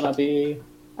one's gonna be...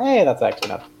 Hey, that's actually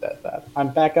not that bad. I'm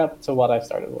back up to what I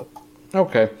started with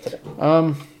Okay.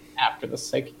 after the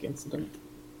psychic incident.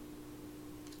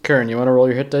 Karen, you want to roll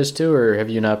your hit dice too, or have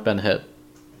you not been hit?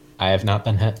 I have not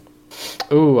been hit.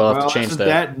 Ooh, I'll have Well, to change isn't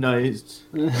that. that nice?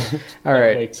 All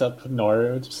right. Wakes up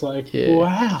Noru, just like, Yeah.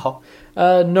 wow.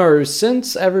 Noru,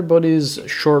 since everybody's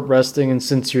short resting and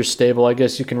since you're stable, I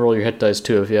guess you can roll your hit dice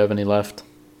too if you have any left.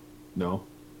 No.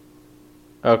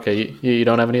 Okay, you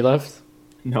don't have any left?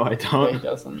 No, I He don't.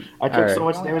 doesn't. I took Alright. so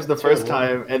much damage the first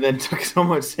time and then took so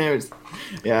much damage.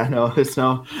 Yeah, no, it's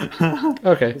no.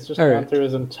 Okay, He's just all gone right. through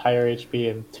his entire HP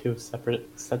in 2 separate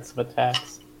sets of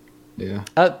attacks. Yeah,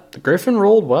 The Griffin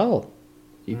rolled well.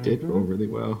 he did roll really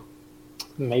well.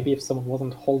 Maybe if someone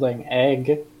wasn't holding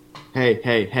egg.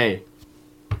 Hey.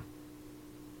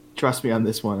 Trust me on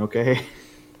this one, okay?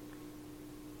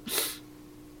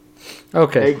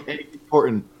 Okay, Egg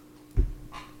important.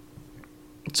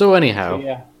 so anyhow,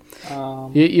 Yeah.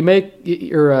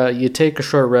 you take a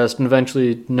short rest and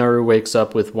eventually Noru wakes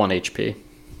up with 1 HP.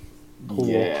 Cool.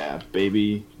 Yeah,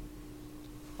 baby.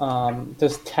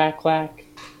 Does Taklak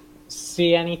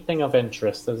see anything of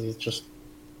interest as he's just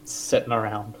sitting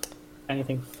around?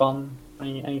 Anything fun?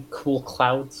 Any cool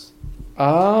clouds?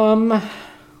 I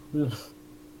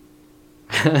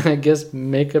guess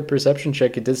make a perception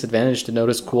check at disadvantage to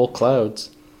notice cool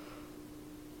clouds.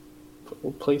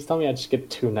 Please tell me I just get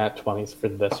 2 nat 20s for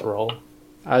this roll.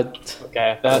 I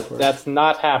Okay, that's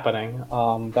not happening.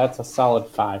 That's a solid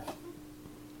 5.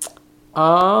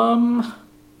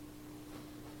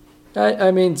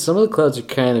 I mean, some of the clouds are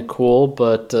kind of cool,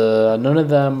 but none of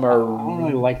them I are. don't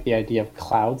really like the idea of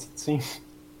clouds, it seems.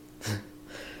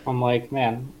 I'm like,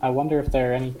 man, I wonder if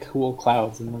there are any cool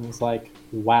clouds. And then it's like,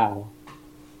 wow,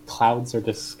 clouds are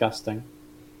disgusting.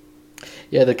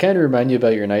 Yeah, they kind of remind you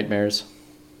about your nightmares.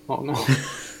 Oh no.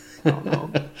 Oh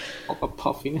no. All the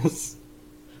puffiness.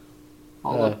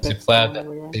 All the It's a bits cloud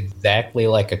everywhere. that's exactly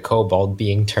like a kobold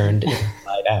being turned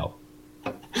inside out.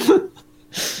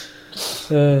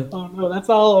 Oh no, that's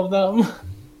all of them.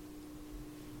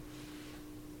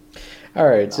 All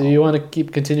right, so you want to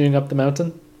keep continuing up the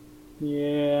mountain?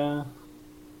 Yeah.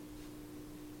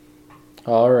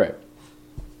 All right.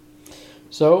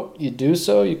 So you do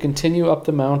so, you continue up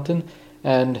the mountain,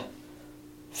 and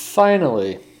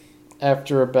finally,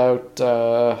 after about,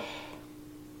 I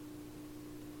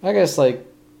guess like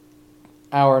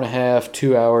hour and a half,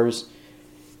 2 hours,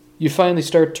 you finally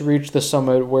start to reach the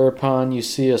summit, whereupon you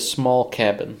see a small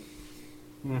cabin.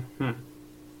 Mm-hmm.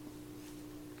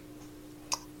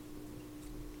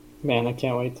 Man, I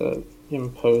can't wait to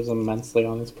impose immensely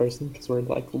on this person because we're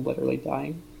like literally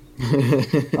dying.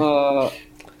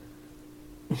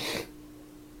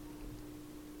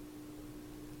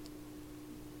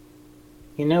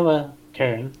 You know,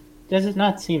 Karen, does it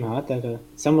not seem odd that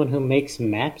someone who makes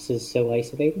maps is so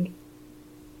isolated?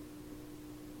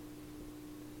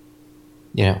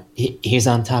 You know, he's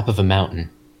on top of a mountain.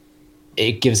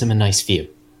 It gives him a nice view.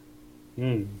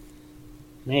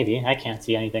 Maybe. I can't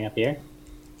see anything up here.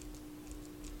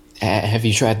 Have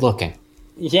you tried looking?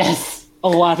 Yes! A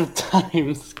lot of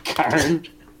times, Karen.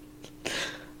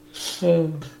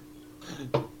 Can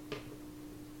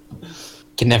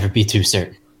never be too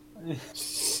certain.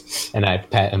 And I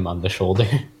pat him on the shoulder.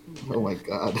 Oh my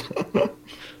god. Okay.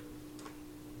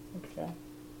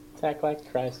 Attack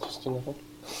like Christ just a little.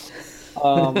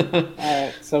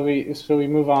 Alright, so we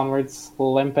move onwards,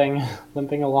 limping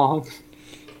along.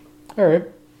 All right.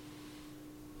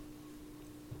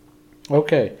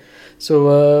 Okay.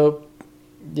 So,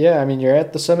 yeah, I mean, you're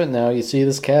at the summit now. You see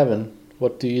this cabin.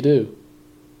 What do you do?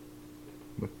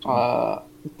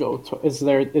 Go to, is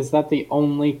that the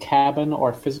only cabin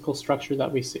or physical structure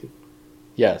that we see?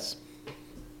 Yes.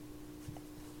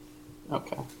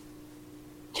 Okay.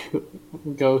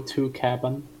 Go to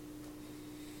cabin.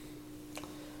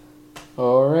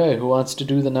 All right. Who wants to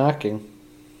do the knocking?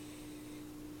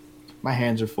 My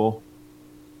hands are full.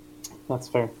 That's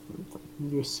fair.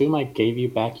 You assume I gave you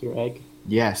back your egg?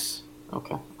 Yes.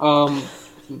 Okay.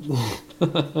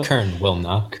 Kern will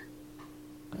knock.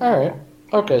 All right.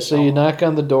 Okay, so you knock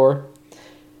on the door.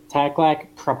 Taklak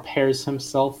prepares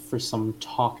himself for some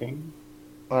talking.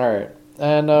 All right.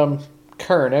 And,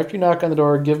 Kern, after you knock on the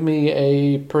door, give me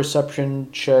a perception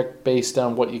check based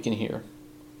on what you can hear.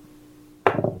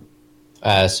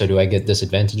 So do I get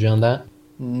disadvantage on that?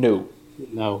 No.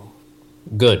 No.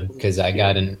 Good, because I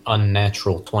got an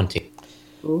unnatural 20.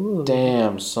 Ooh.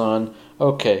 Damn, son.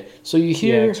 Okay, so you Yeah,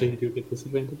 hear... actually, you do get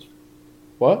disadvantage.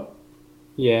 What?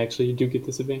 Yeah, actually, you do get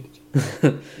disadvantage.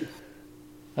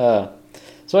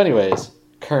 So anyways,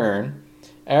 Kern,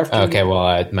 after... Okay,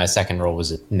 well, my second roll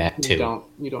was a nat 2.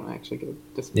 You don't actually get a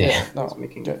disadvantage. Yeah. I was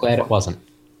making it Glad fun. it wasn't.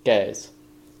 Guys,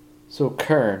 so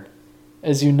Kern,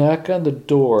 as you knock on the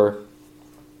door,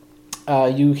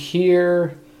 you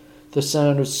hear the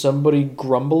sound of somebody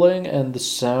grumbling and the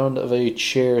sound of a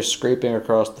chair scraping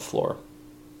across the floor.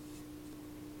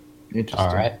 Interesting.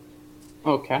 All right.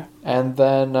 Okay. And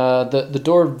then the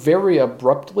door very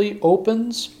abruptly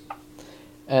opens,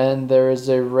 and there is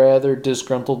a rather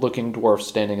disgruntled-looking dwarf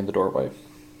standing in the doorway.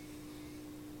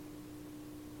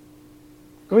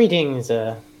 Greetings,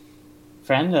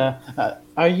 friend.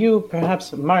 Are you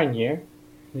perhaps Marnir,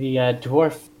 the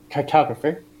dwarf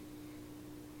cartographer?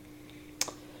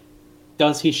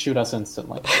 Does he shoot us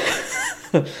instantly?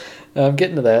 I'm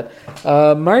getting to that.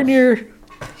 Marnir,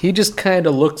 he just kind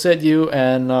of looks at you,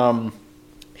 and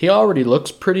he already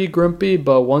looks pretty grumpy,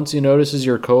 but once he notices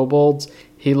your kobolds,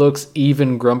 he looks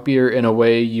even grumpier in a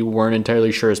way you weren't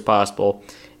entirely sure is possible,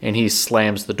 and he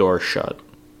slams the door shut.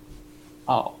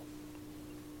 Oh.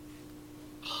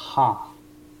 Huh.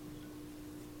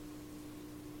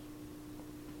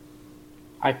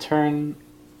 I turn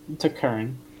to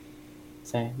Kern,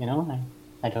 say,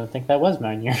 I don't think that was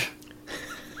Marnir.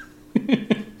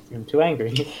 I'm too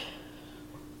angry.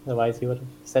 Otherwise, he would have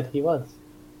said he was.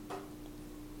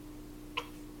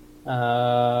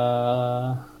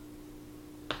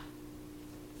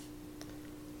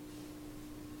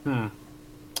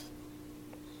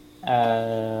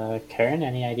 Kern,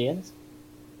 any ideas?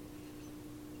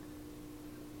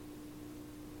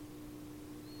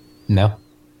 No.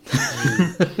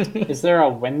 Is there a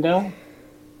window?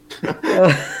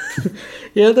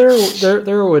 Yeah,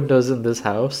 there are windows in this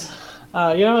house.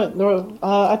 You know what? No,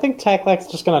 I think Taklak's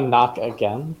just gonna knock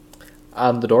again.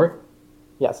 On the door?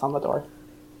 Yes, on the door.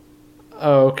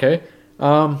 Oh, okay.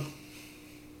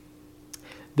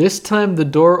 This time the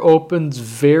door opens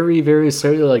very, very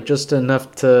slowly, like just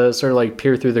enough to sort of like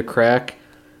peer through the crack.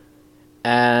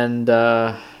 And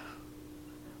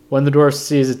when the dwarf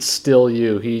sees it's still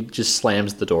you, he just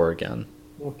slams the door again.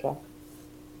 Okay.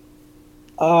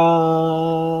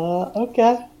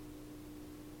 Okay.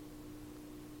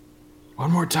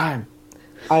 One more time.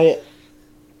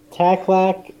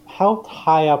 Taklak, how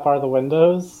high up are the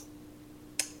windows?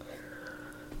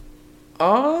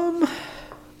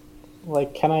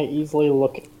 Like, can I easily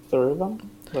look through them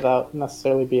without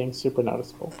necessarily being super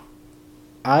noticeable?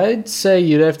 I'd say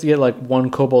you'd have to get like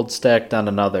one kobold stacked on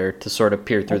another to sort of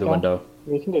peer through the Okay. window.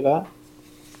 We can do that.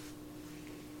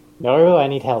 Noru, I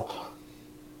need help.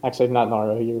 Actually, not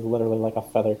Noru. You're literally like a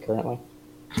feather currently.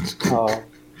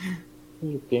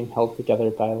 You're being held together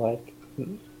by like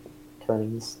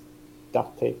Kern's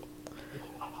duct tape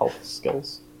health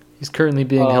skills. He's currently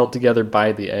being held together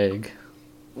by the egg.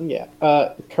 Yeah.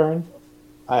 Kern,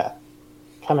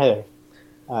 come here.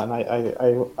 And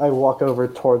I walk over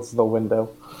towards the window.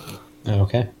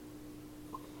 Okay.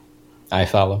 I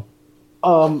follow.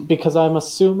 Because I'm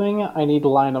assuming I need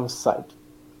line of sight.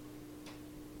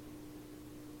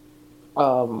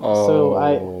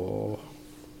 So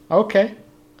Okay.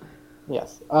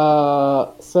 yes.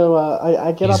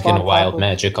 I get He's up on gonna top wild of-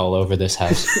 magic all over this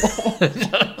house.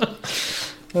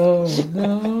 Oh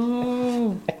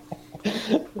no.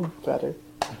 Better.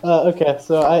 Okay,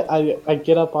 so I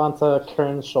get up onto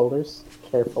Kern's shoulders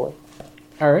carefully.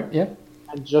 Alright, yeah.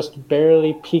 And just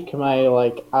barely peek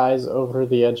my eyes over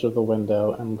the edge of the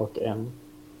window and look in.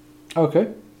 Okay.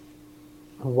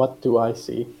 What do I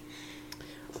see?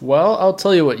 Well, I'll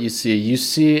tell you what you see. You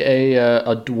see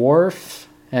a dwarf,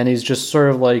 and he's just sort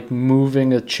of like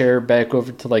moving a chair back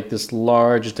over to like this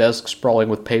large desk sprawling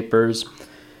with papers.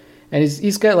 And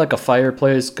he's got like a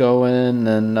fireplace going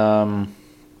and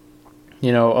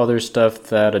other stuff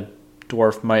that a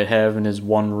dwarf might have in his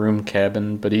one-room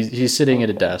cabin, but he's sitting at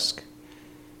a desk.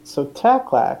 So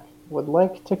Taklak would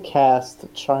like to cast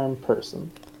Charm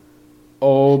Person.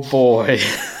 Oh boy.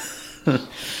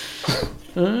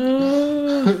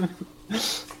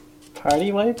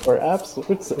 Party wipe for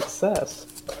absolute success.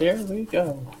 Here we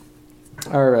go.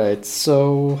 Alright,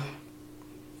 so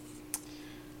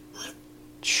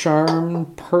Charm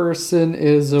Person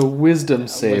is a wisdom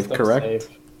save, Wisdom correct?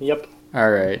 save. Yep.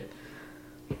 Alright.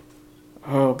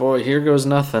 Oh boy, here goes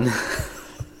nothing.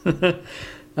 An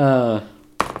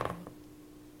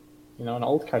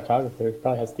old cartographer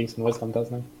probably has decent wisdom,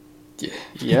 doesn't he?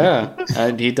 Yeah,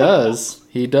 and he does.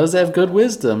 He does have good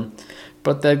wisdom,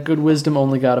 but that good wisdom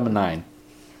only got him a 9.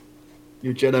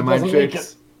 Your Jedi mind Doesn't make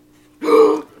tricks.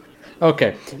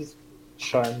 Okay, He's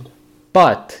charmed.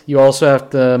 but you also have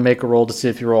to make a roll to see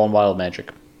if you're rolling wild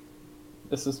magic.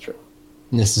 This is true.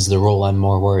 This is the role I'm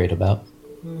more worried about.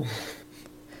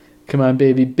 Come on,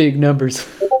 baby, big numbers.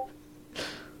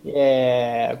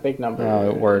 Yeah, big number. Oh,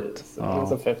 it worked. It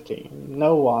was a 15.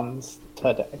 No ones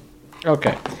today.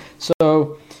 Okay,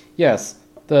 so yes,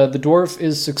 the dwarf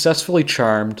is successfully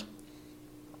charmed,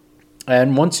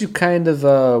 And once you kind of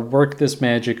work this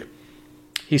magic,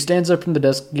 he stands up from the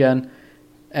desk again,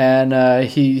 and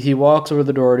he walks over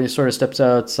the door, and he sort of steps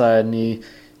outside, and he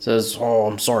says, "Oh,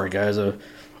 I'm sorry, guys. I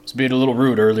was being a little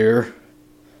rude earlier."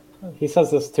 He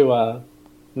says this to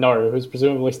Noru, who's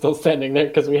presumably still standing there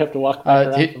because we have to walk back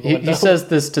around from the window. He says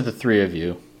this to the three of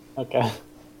you. Okay.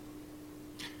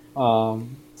 So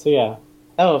yeah.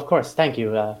 Oh, of course. Thank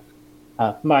you.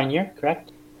 Marnier,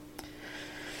 correct?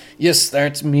 Yes,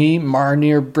 that's me,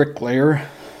 Marnier Bricklayer.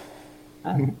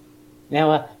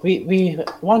 Now, we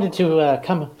wanted to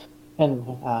come and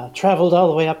traveled all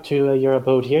the way up to your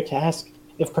abode here to ask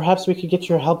if perhaps we could get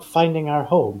your help finding our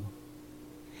home.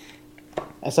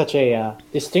 As such a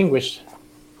distinguished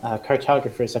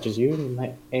cartographer such as you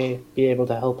might be able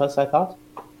to help us, I thought.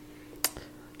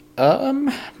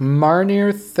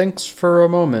 Marnier thinks for a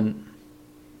moment.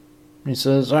 He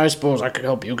says, "I suppose I could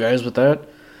help you guys with that."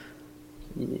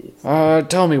 Yes.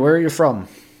 Tell me, where are you from?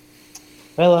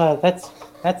 Well,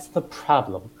 that's the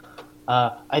problem.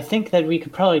 I think that we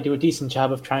could probably do a decent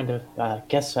job of trying to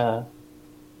guess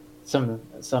some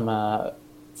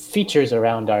features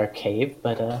around our cave,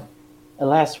 but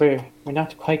alas, we're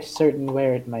not quite certain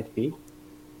where it might be.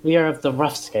 We are of the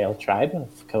rough scale tribe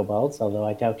of kobolds, although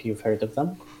I doubt you've heard of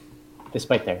them,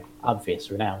 despite their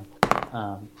obvious renown.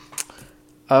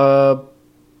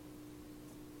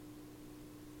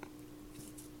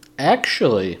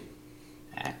 Actually,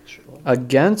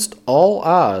 against all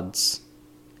odds,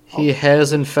 he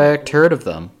has in fact heard of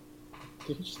them.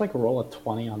 Did you just roll a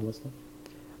 20 on wisdom?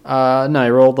 No, I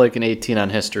rolled an 18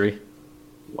 on history.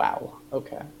 Wow.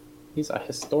 Okay. He's a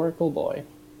historical boy.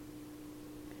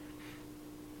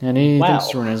 And he thinks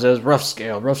through and he says, rough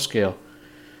scale.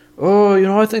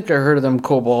 Oh, I think I heard of them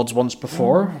kobolds once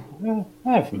before.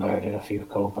 I've murdered a few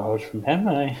kobolds from him.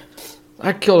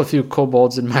 I killed a few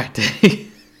kobolds in my day.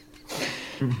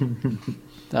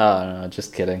 No,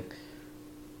 just kidding.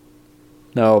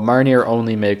 No, Marnier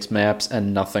only makes maps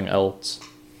and nothing else.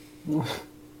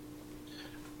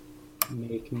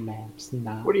 Make maps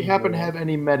now. Would he happen to have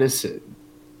any medicine?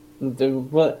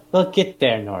 We'll get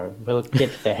there, Noru. We'll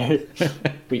get there.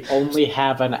 We only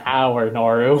have an hour,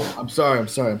 Noru. I'm sorry.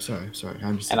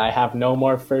 I'm just. And I have no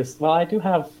more first. Well, I do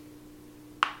have.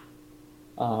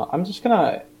 I'm just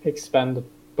gonna expend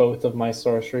both of my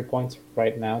sorcery points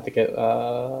right now to get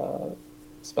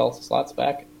spell slots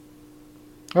back.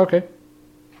 Okay.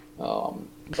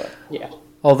 But yeah.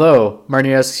 Although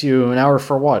Marnie asks you an hour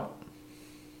for what?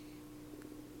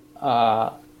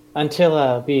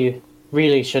 Until we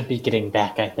really should be getting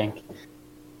back, I think.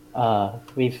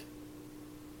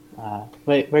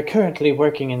 We're currently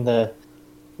working in the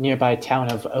nearby town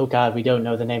of, oh god, we don't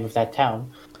know the name of that town.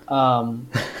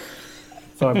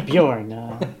 For Bjorn.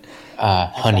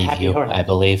 Honeyview, I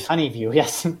believe. Honeyview,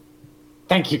 yes.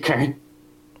 Thank you, Kern.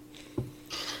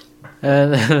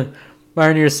 And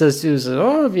Marnier says to you,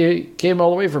 "Oh, if you came all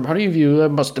the way from Honeyview, that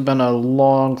must have been a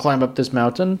long climb up this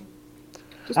mountain."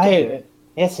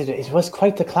 Yes, it was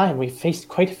quite the climb. We faced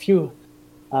quite a few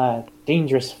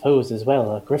dangerous foes as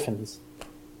well, griffins.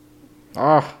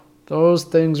 Those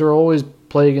things are always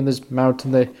plaguing this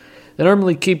mountain. They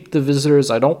normally keep the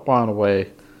visitors I don't want away.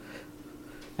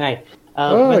 Right.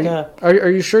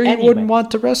 Are you sure you wouldn't want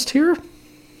to rest here?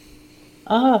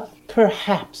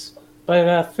 Perhaps.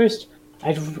 But first,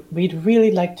 we'd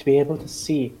really like to be able to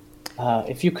see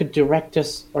if you could direct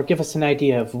us or give us an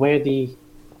idea of where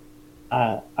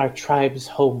our tribe's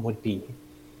home would be.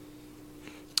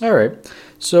 All right.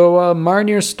 So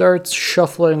Marnier starts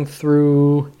shuffling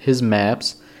through his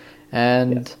maps,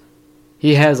 and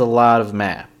he has a lot of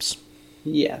maps.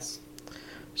 Yes.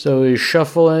 So he's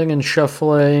shuffling, and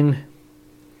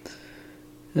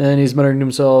he's muttering to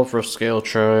himself, rough scale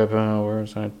tribe,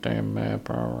 where's that damn map?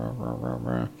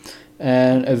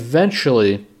 And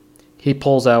eventually, he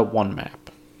pulls out one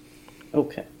map.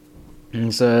 Okay. And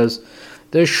he says,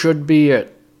 this should be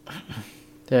it.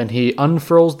 Then he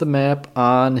unfurls the map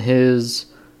on his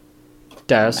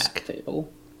desk. Map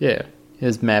table. Yeah,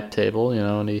 his map table,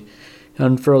 and he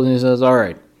unfurls and he says, all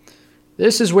right,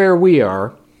 this is where we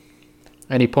are.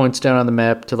 And he points down on the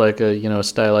map to a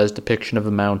stylized depiction of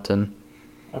a mountain.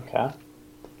 Okay.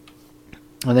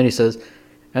 And then he says,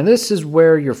 and this is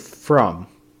where you're from.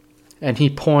 And he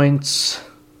points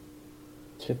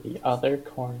to the other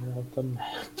corner of the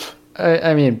map.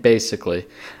 I mean, basically.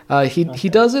 He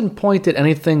doesn't point at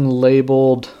anything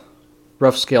labeled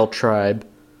rough scale tribe.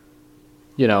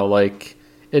 Like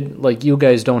you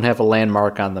guys don't have a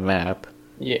landmark on the map.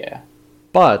 Yeah.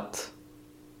 But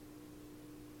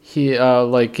he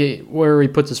where he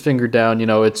puts his finger down,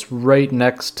 it's right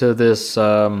next to this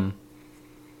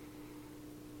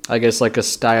I guess like a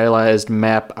stylized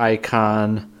map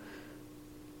icon,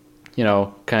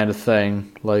 kind of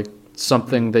thing. Like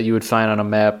something that you would find on a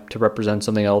map to represent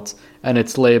something else. And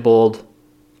it's labeled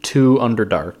 2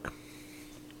 Underdark.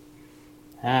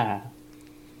 Ah.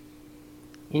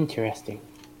 Interesting.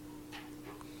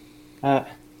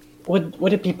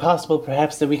 Would it be possible,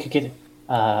 perhaps, that we could get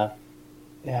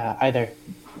either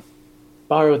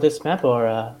borrow this map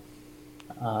or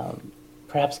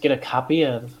perhaps get a copy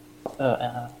of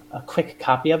a quick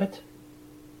copy of it?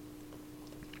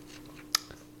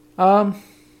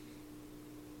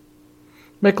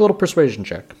 Make a little persuasion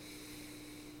check.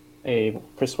 A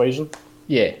persuasion?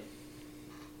 Yeah.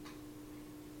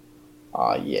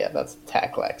 Oh yeah, that's a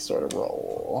tack-lack sort of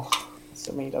roll.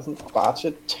 Assuming he doesn't botch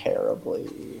it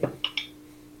terribly.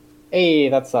 Hey,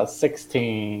 that's a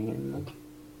 16.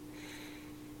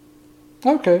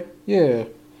 Okay, yeah.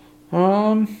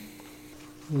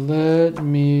 Let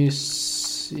me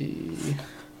see.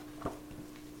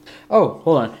 Oh,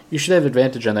 hold on. You should have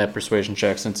advantage on that persuasion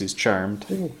check since he's charmed.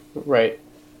 Right.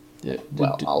 Yeah.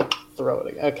 Well, I'll throw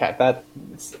it again. Okay,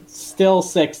 that's still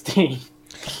 16.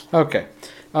 Okay.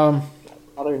 Other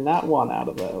than that one out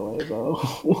of the way,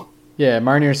 though. Yeah,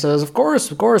 Marnier says, of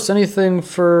course, anything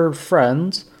for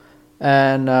friends.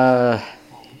 And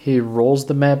he rolls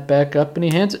the map back up and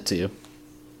he hands it to you.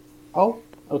 Oh,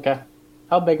 okay.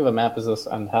 How big of a map is this,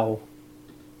 and how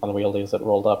unwieldy is it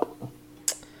rolled up?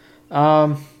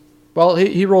 Well,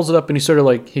 he rolls it up and he sort of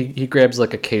like, he grabs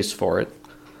like a case for it.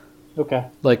 Okay.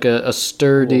 Like a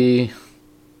sturdy...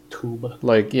 Tube.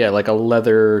 Like a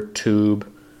leather tube.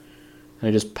 And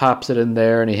he just pops it in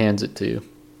there and he hands it to you.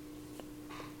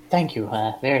 Thank you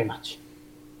very much.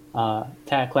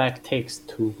 Tack-lack takes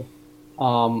tube.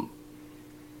 Well,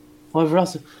 we're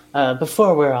also,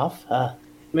 before we're off,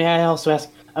 may I also ask,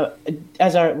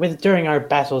 during our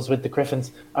battles with the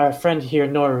Griffins, our friend here,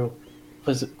 Noru,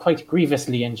 was quite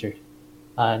grievously injured,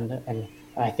 and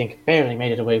I think barely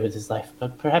made it away with his life.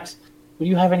 But perhaps, would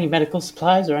you have any medical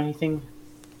supplies or anything?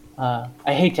 I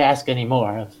hate to ask any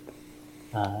more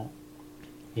of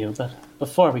you, but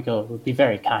before we go, it would be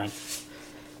very kind.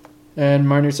 And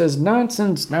Marnier says,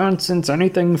 nonsense,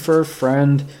 anything for a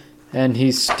friend. And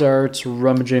he starts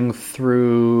rummaging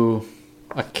through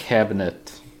a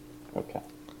cabinet. Okay.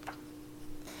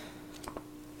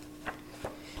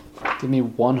 Give me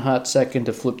 1 hot second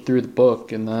to flip through the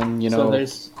book, and then, So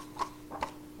there's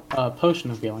a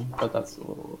potion of healing, but that's a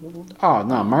little... Oh,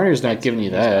 no, Marnier's not giving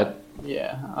you that.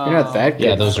 Yeah. You're not that good.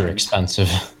 Yeah, those are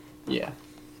expensive. Yeah.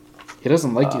 He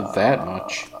doesn't like you that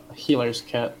much. Healer's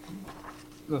kit.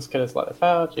 This kit is leather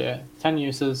pouch, yeah. 10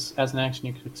 uses. As an action,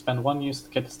 you could expend 1 use of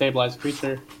the kit to stabilize a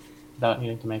creature without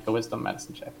needing to make a wisdom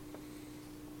medicine check.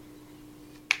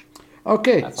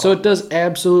 Okay, so it does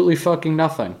absolutely fucking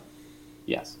nothing.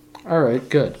 Yes. Alright,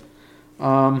 good.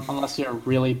 Unless you're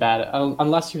really bad at...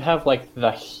 unless you have, like,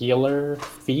 the healer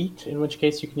feat, in which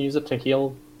case you can use it to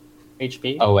heal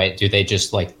HP. Oh, wait, do they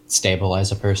just, like,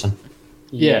 stabilize a person?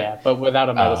 Yeah, but without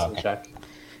a medicine okay. check.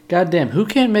 Goddamn, who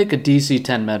can't make a DC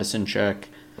 10 medicine check?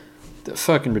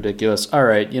 Fucking ridiculous.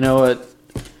 Alright, you know what?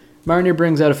 Marnier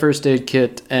brings out a first aid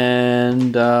kit,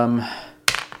 and,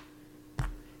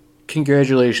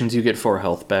 congratulations, you get 4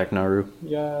 health back, Naru.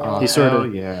 Yeah. He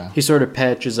yeah. sort of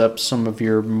patches up some of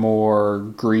your more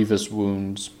grievous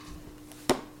wounds.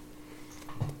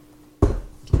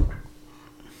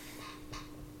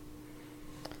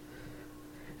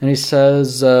 And he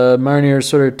says, Marnier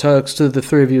sort of talks to the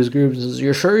 3 of you as groups and says,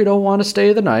 you're sure you don't want to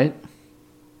stay the night?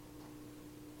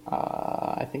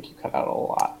 I think you cut out a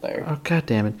lot there. Oh, God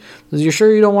damn it. Says, you're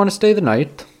sure you don't want to stay the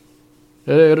night?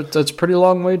 It's a pretty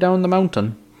long way down the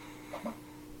mountain.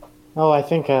 Oh, I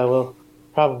think we'll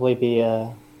probably be...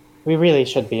 we really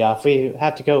should be off. We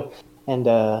have to go and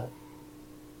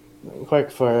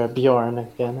work for Bjorn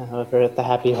again over at the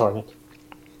Happy Hornet.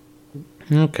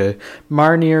 Okay.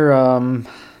 Marnier,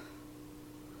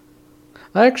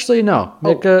 actually, no.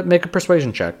 Make a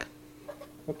persuasion check.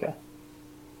 Okay.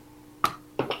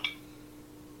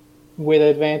 With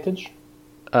advantage?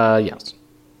 Yes.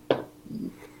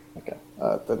 Okay.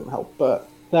 Didn't help, but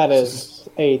that is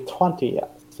a 23.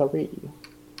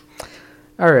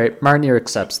 Alright, Marnier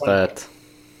accepts that.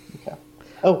 Okay.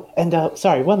 Oh, and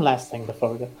sorry, one last thing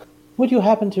before we go. Would you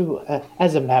happen to,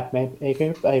 as a map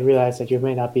maker, I realize that you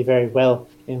may not be very well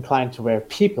inclined to where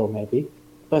people may be,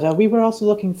 but we were also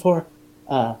looking for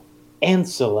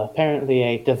Ansel, apparently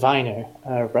a diviner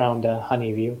around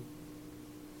Honeyview.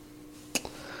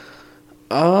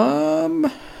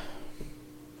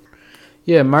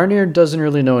 Yeah, Marnier doesn't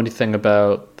really know anything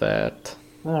about that.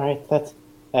 Alright, that's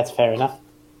fair enough.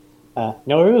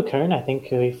 Noru, Kern, I think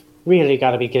we've really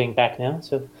got to be getting back now,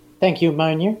 so Thank you,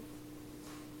 Marnier.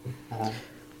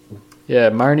 Yeah,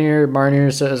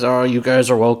 Marnier says, "Oh, you guys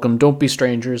are welcome. Don't be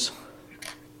strangers."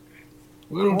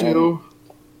 Will do.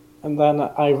 And then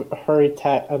I hurry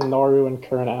Noru and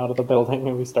Kern out of the building,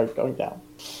 and we start going down.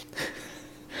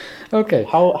 Okay.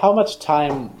 How much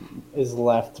time is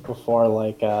left before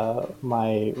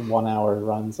my 1 hour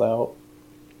runs out?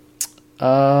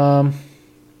 I'll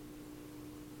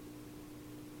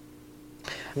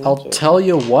tell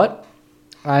you what.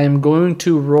 I am going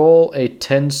to roll a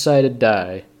 10-sided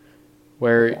die,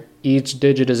 where each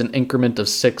digit is an increment of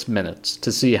 6 minutes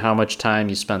to see how much time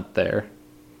you spent there.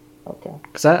 Okay.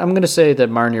 Because I'm going to say that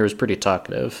Marnier was pretty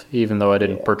talkative, even though I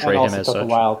didn't portray him as It took such. a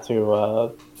while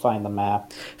to find the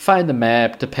map. Find the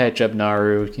map, to patch up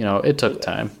Naru, it took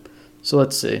time. So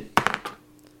let's see.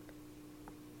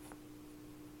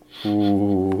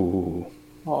 Ooh.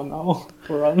 Oh no,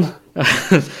 run.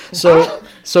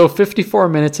 So 54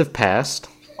 minutes have passed.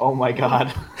 Oh my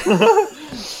god. Oh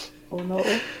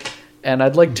no. And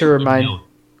I'd like to remind...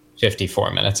 54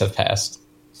 minutes have passed.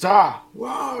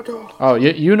 Oh,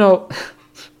 you know...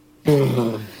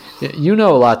 you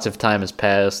know lots of time has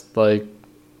passed. Like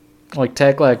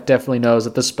Taklak definitely knows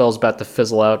that this spell's about to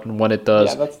fizzle out, and when it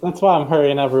does... Yeah, that's why I'm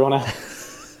hurrying everyone out.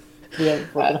 We're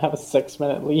going to have a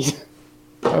 6-minute lead.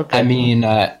 Okay. I mean,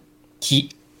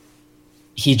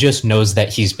 he just knows that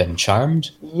he's been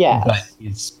charmed. Yes. But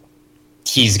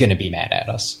he's going to be mad at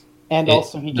us. And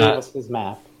also he gave us his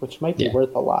map, which might be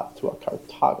worth a lot to a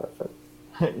cartographer.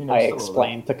 I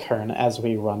explained to Kern as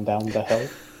we run down the hill.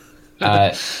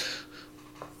 All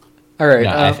right. No,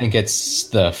 I think it's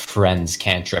the friends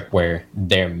cantrip where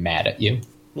they're mad at you.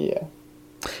 Yeah.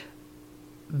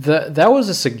 That was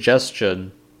a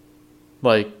suggestion.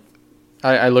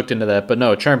 I looked into that, but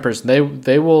no, charm person,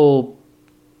 they will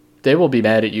be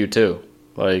mad at you too.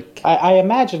 I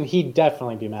imagine he'd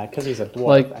definitely be mad because he's a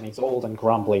dwarf and he's old and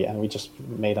grumbly, and we just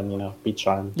made him, be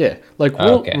charmed. Yeah,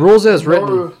 rules as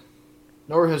written.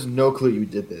 Nora has no clue you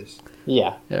did this.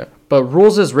 Yeah. Yeah, but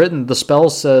rules as written, the spell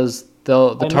says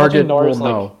the target will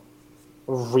know.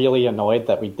 Really annoyed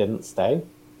that we didn't stay.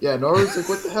 Yeah, Nora's like,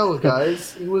 "What the hell,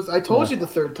 guys? I told you the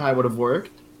third time would have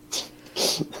worked."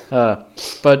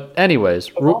 But anyways,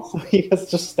 Also, he was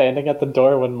just standing at the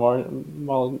door when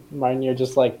Marnier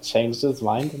just changed his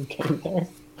mind and came there.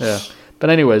 Yeah, but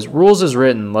anyways, rules is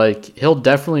written. He'll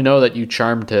definitely know that you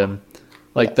charmed him.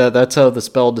 That's how the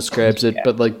spell describes it.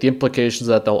 But the implications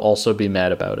that they'll also be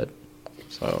mad about it.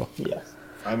 So yes,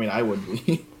 I mean, I would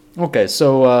be. Okay,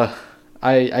 so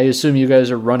I assume you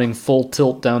guys are running full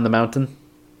tilt down the mountain.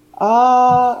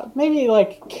 Maybe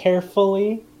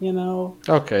carefully,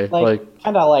 Okay,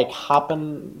 kind of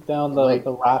hopping down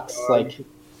the rocks,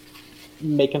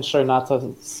 making sure not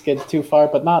to skid too far,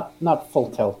 but not full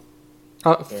tilt.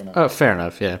 Fair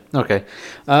enough. Yeah. Okay.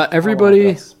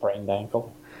 Everybody sprained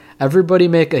ankle. Everybody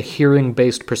make a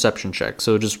hearing-based perception check.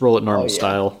 So just roll it normal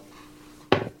style.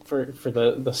 For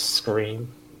the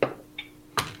scream.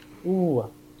 Ooh.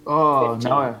 Oh 15.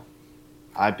 No!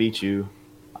 I beat you.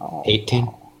 18.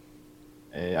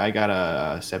 I got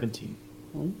a 17.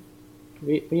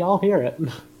 We all hear it.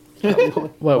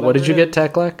 What did you get,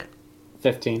 Taklak?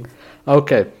 15.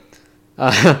 Okay.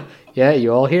 Yeah,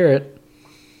 you all hear it.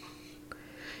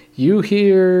 You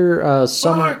hear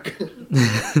some...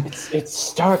 It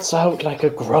starts out like a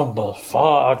grumble,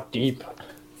 far deep,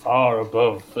 far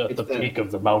above at the peak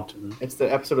of the mountain. It's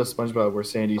the episode of SpongeBob where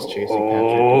Sandy's chasing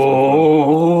Patrick.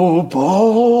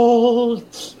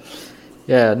 Kobold!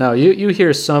 Yeah, no, you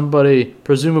hear somebody,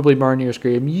 presumably Marnier,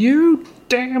 scream, "You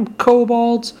damn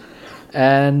kobolds!"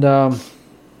 And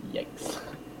yikes.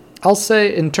 I'll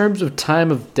say, in terms of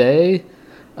time of day,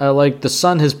 the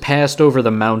sun has passed over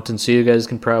the mountain, so you guys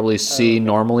can probably see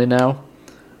normally now.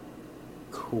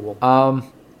 Cool.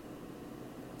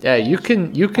 Yeah, you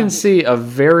can see a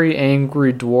very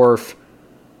angry dwarf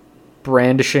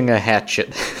brandishing a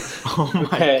hatchet.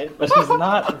 Okay, but he's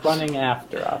not running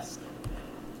after us.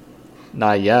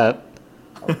 Not yet.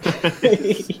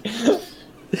 Okay.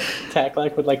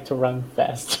 Taklak would like to run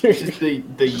faster. It's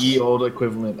the ye old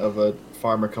equivalent of a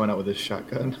farmer coming out with his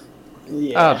shotgun.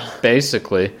 Yeah.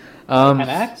 Basically. An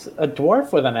axe? A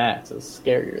dwarf with an axe is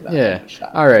scarier than a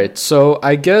shotgun. Alright, so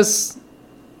I guess...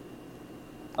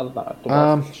 A dwarf with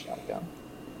a shotgun.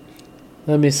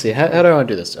 Let me see. How do I want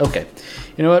to do this? Okay.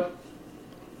 You know what?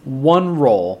 One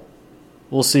roll.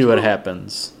 We'll see what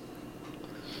happens.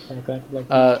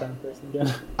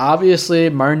 Obviously,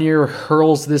 Marnier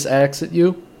hurls this axe at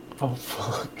you. Oh,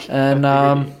 fuck. And,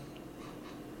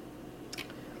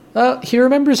 he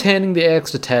remembers handing the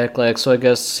axe to Taklak, so I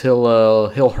guess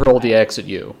he'll hurl the axe at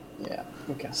you. Yeah,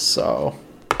 okay. So...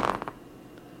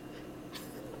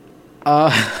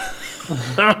 Oh,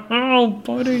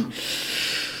 buddy.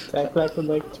 Jack Black would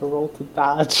like to roll to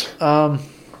dodge.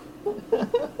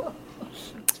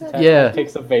 Yeah.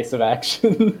 Takes evasive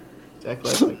action. Jack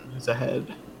Black is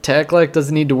ahead. Taklak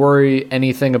doesn't need to worry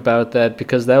anything about that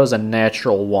because that was a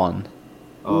natural 1.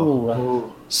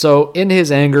 Oh. So, in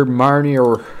his anger,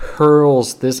 Marnier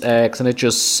hurls this axe and it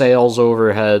just sails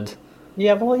overhead.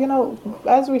 Yeah, well, you know,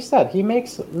 as we said, he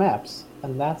makes maps,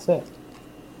 and that's it.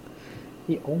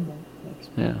 He only makes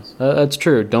Yeah, maps. that's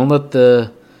true. Don't let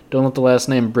the last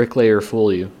name Bricklayer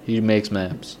fool you. He makes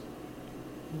maps.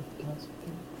 He does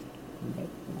make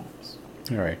maps.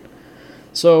 All right.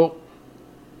 So,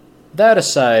 that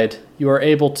aside, you are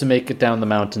able to make it down the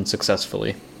mountain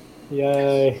successfully.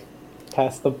 Yay.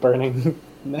 Past the burning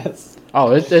nest.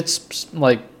 Oh, it's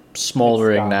like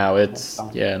smoldering It's gone. now. It's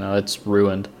gone. It's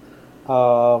ruined.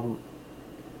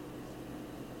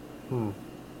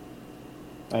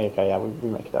 Okay, yeah, we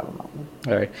make it down the mountain.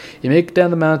 All right. You make it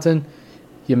down the mountain.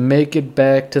 You make it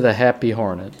back to the Happy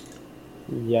Hornet.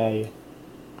 Yay.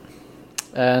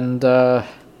 And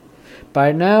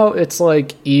by now, it's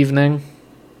like evening.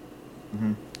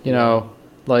 Mhm. You know,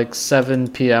 like 7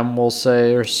 p.m., we'll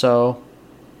say, or so.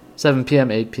 7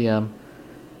 p.m., 8 p.m.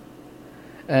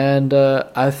 And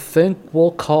I think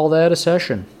we'll call that a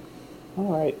session.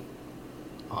 Alright.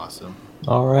 Awesome.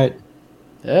 All right.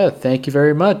 Yeah, thank you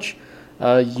very much.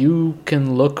 You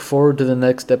can look forward to the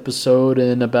next episode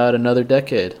in about another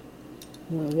decade.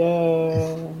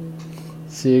 Yay.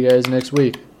 See you guys next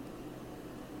week.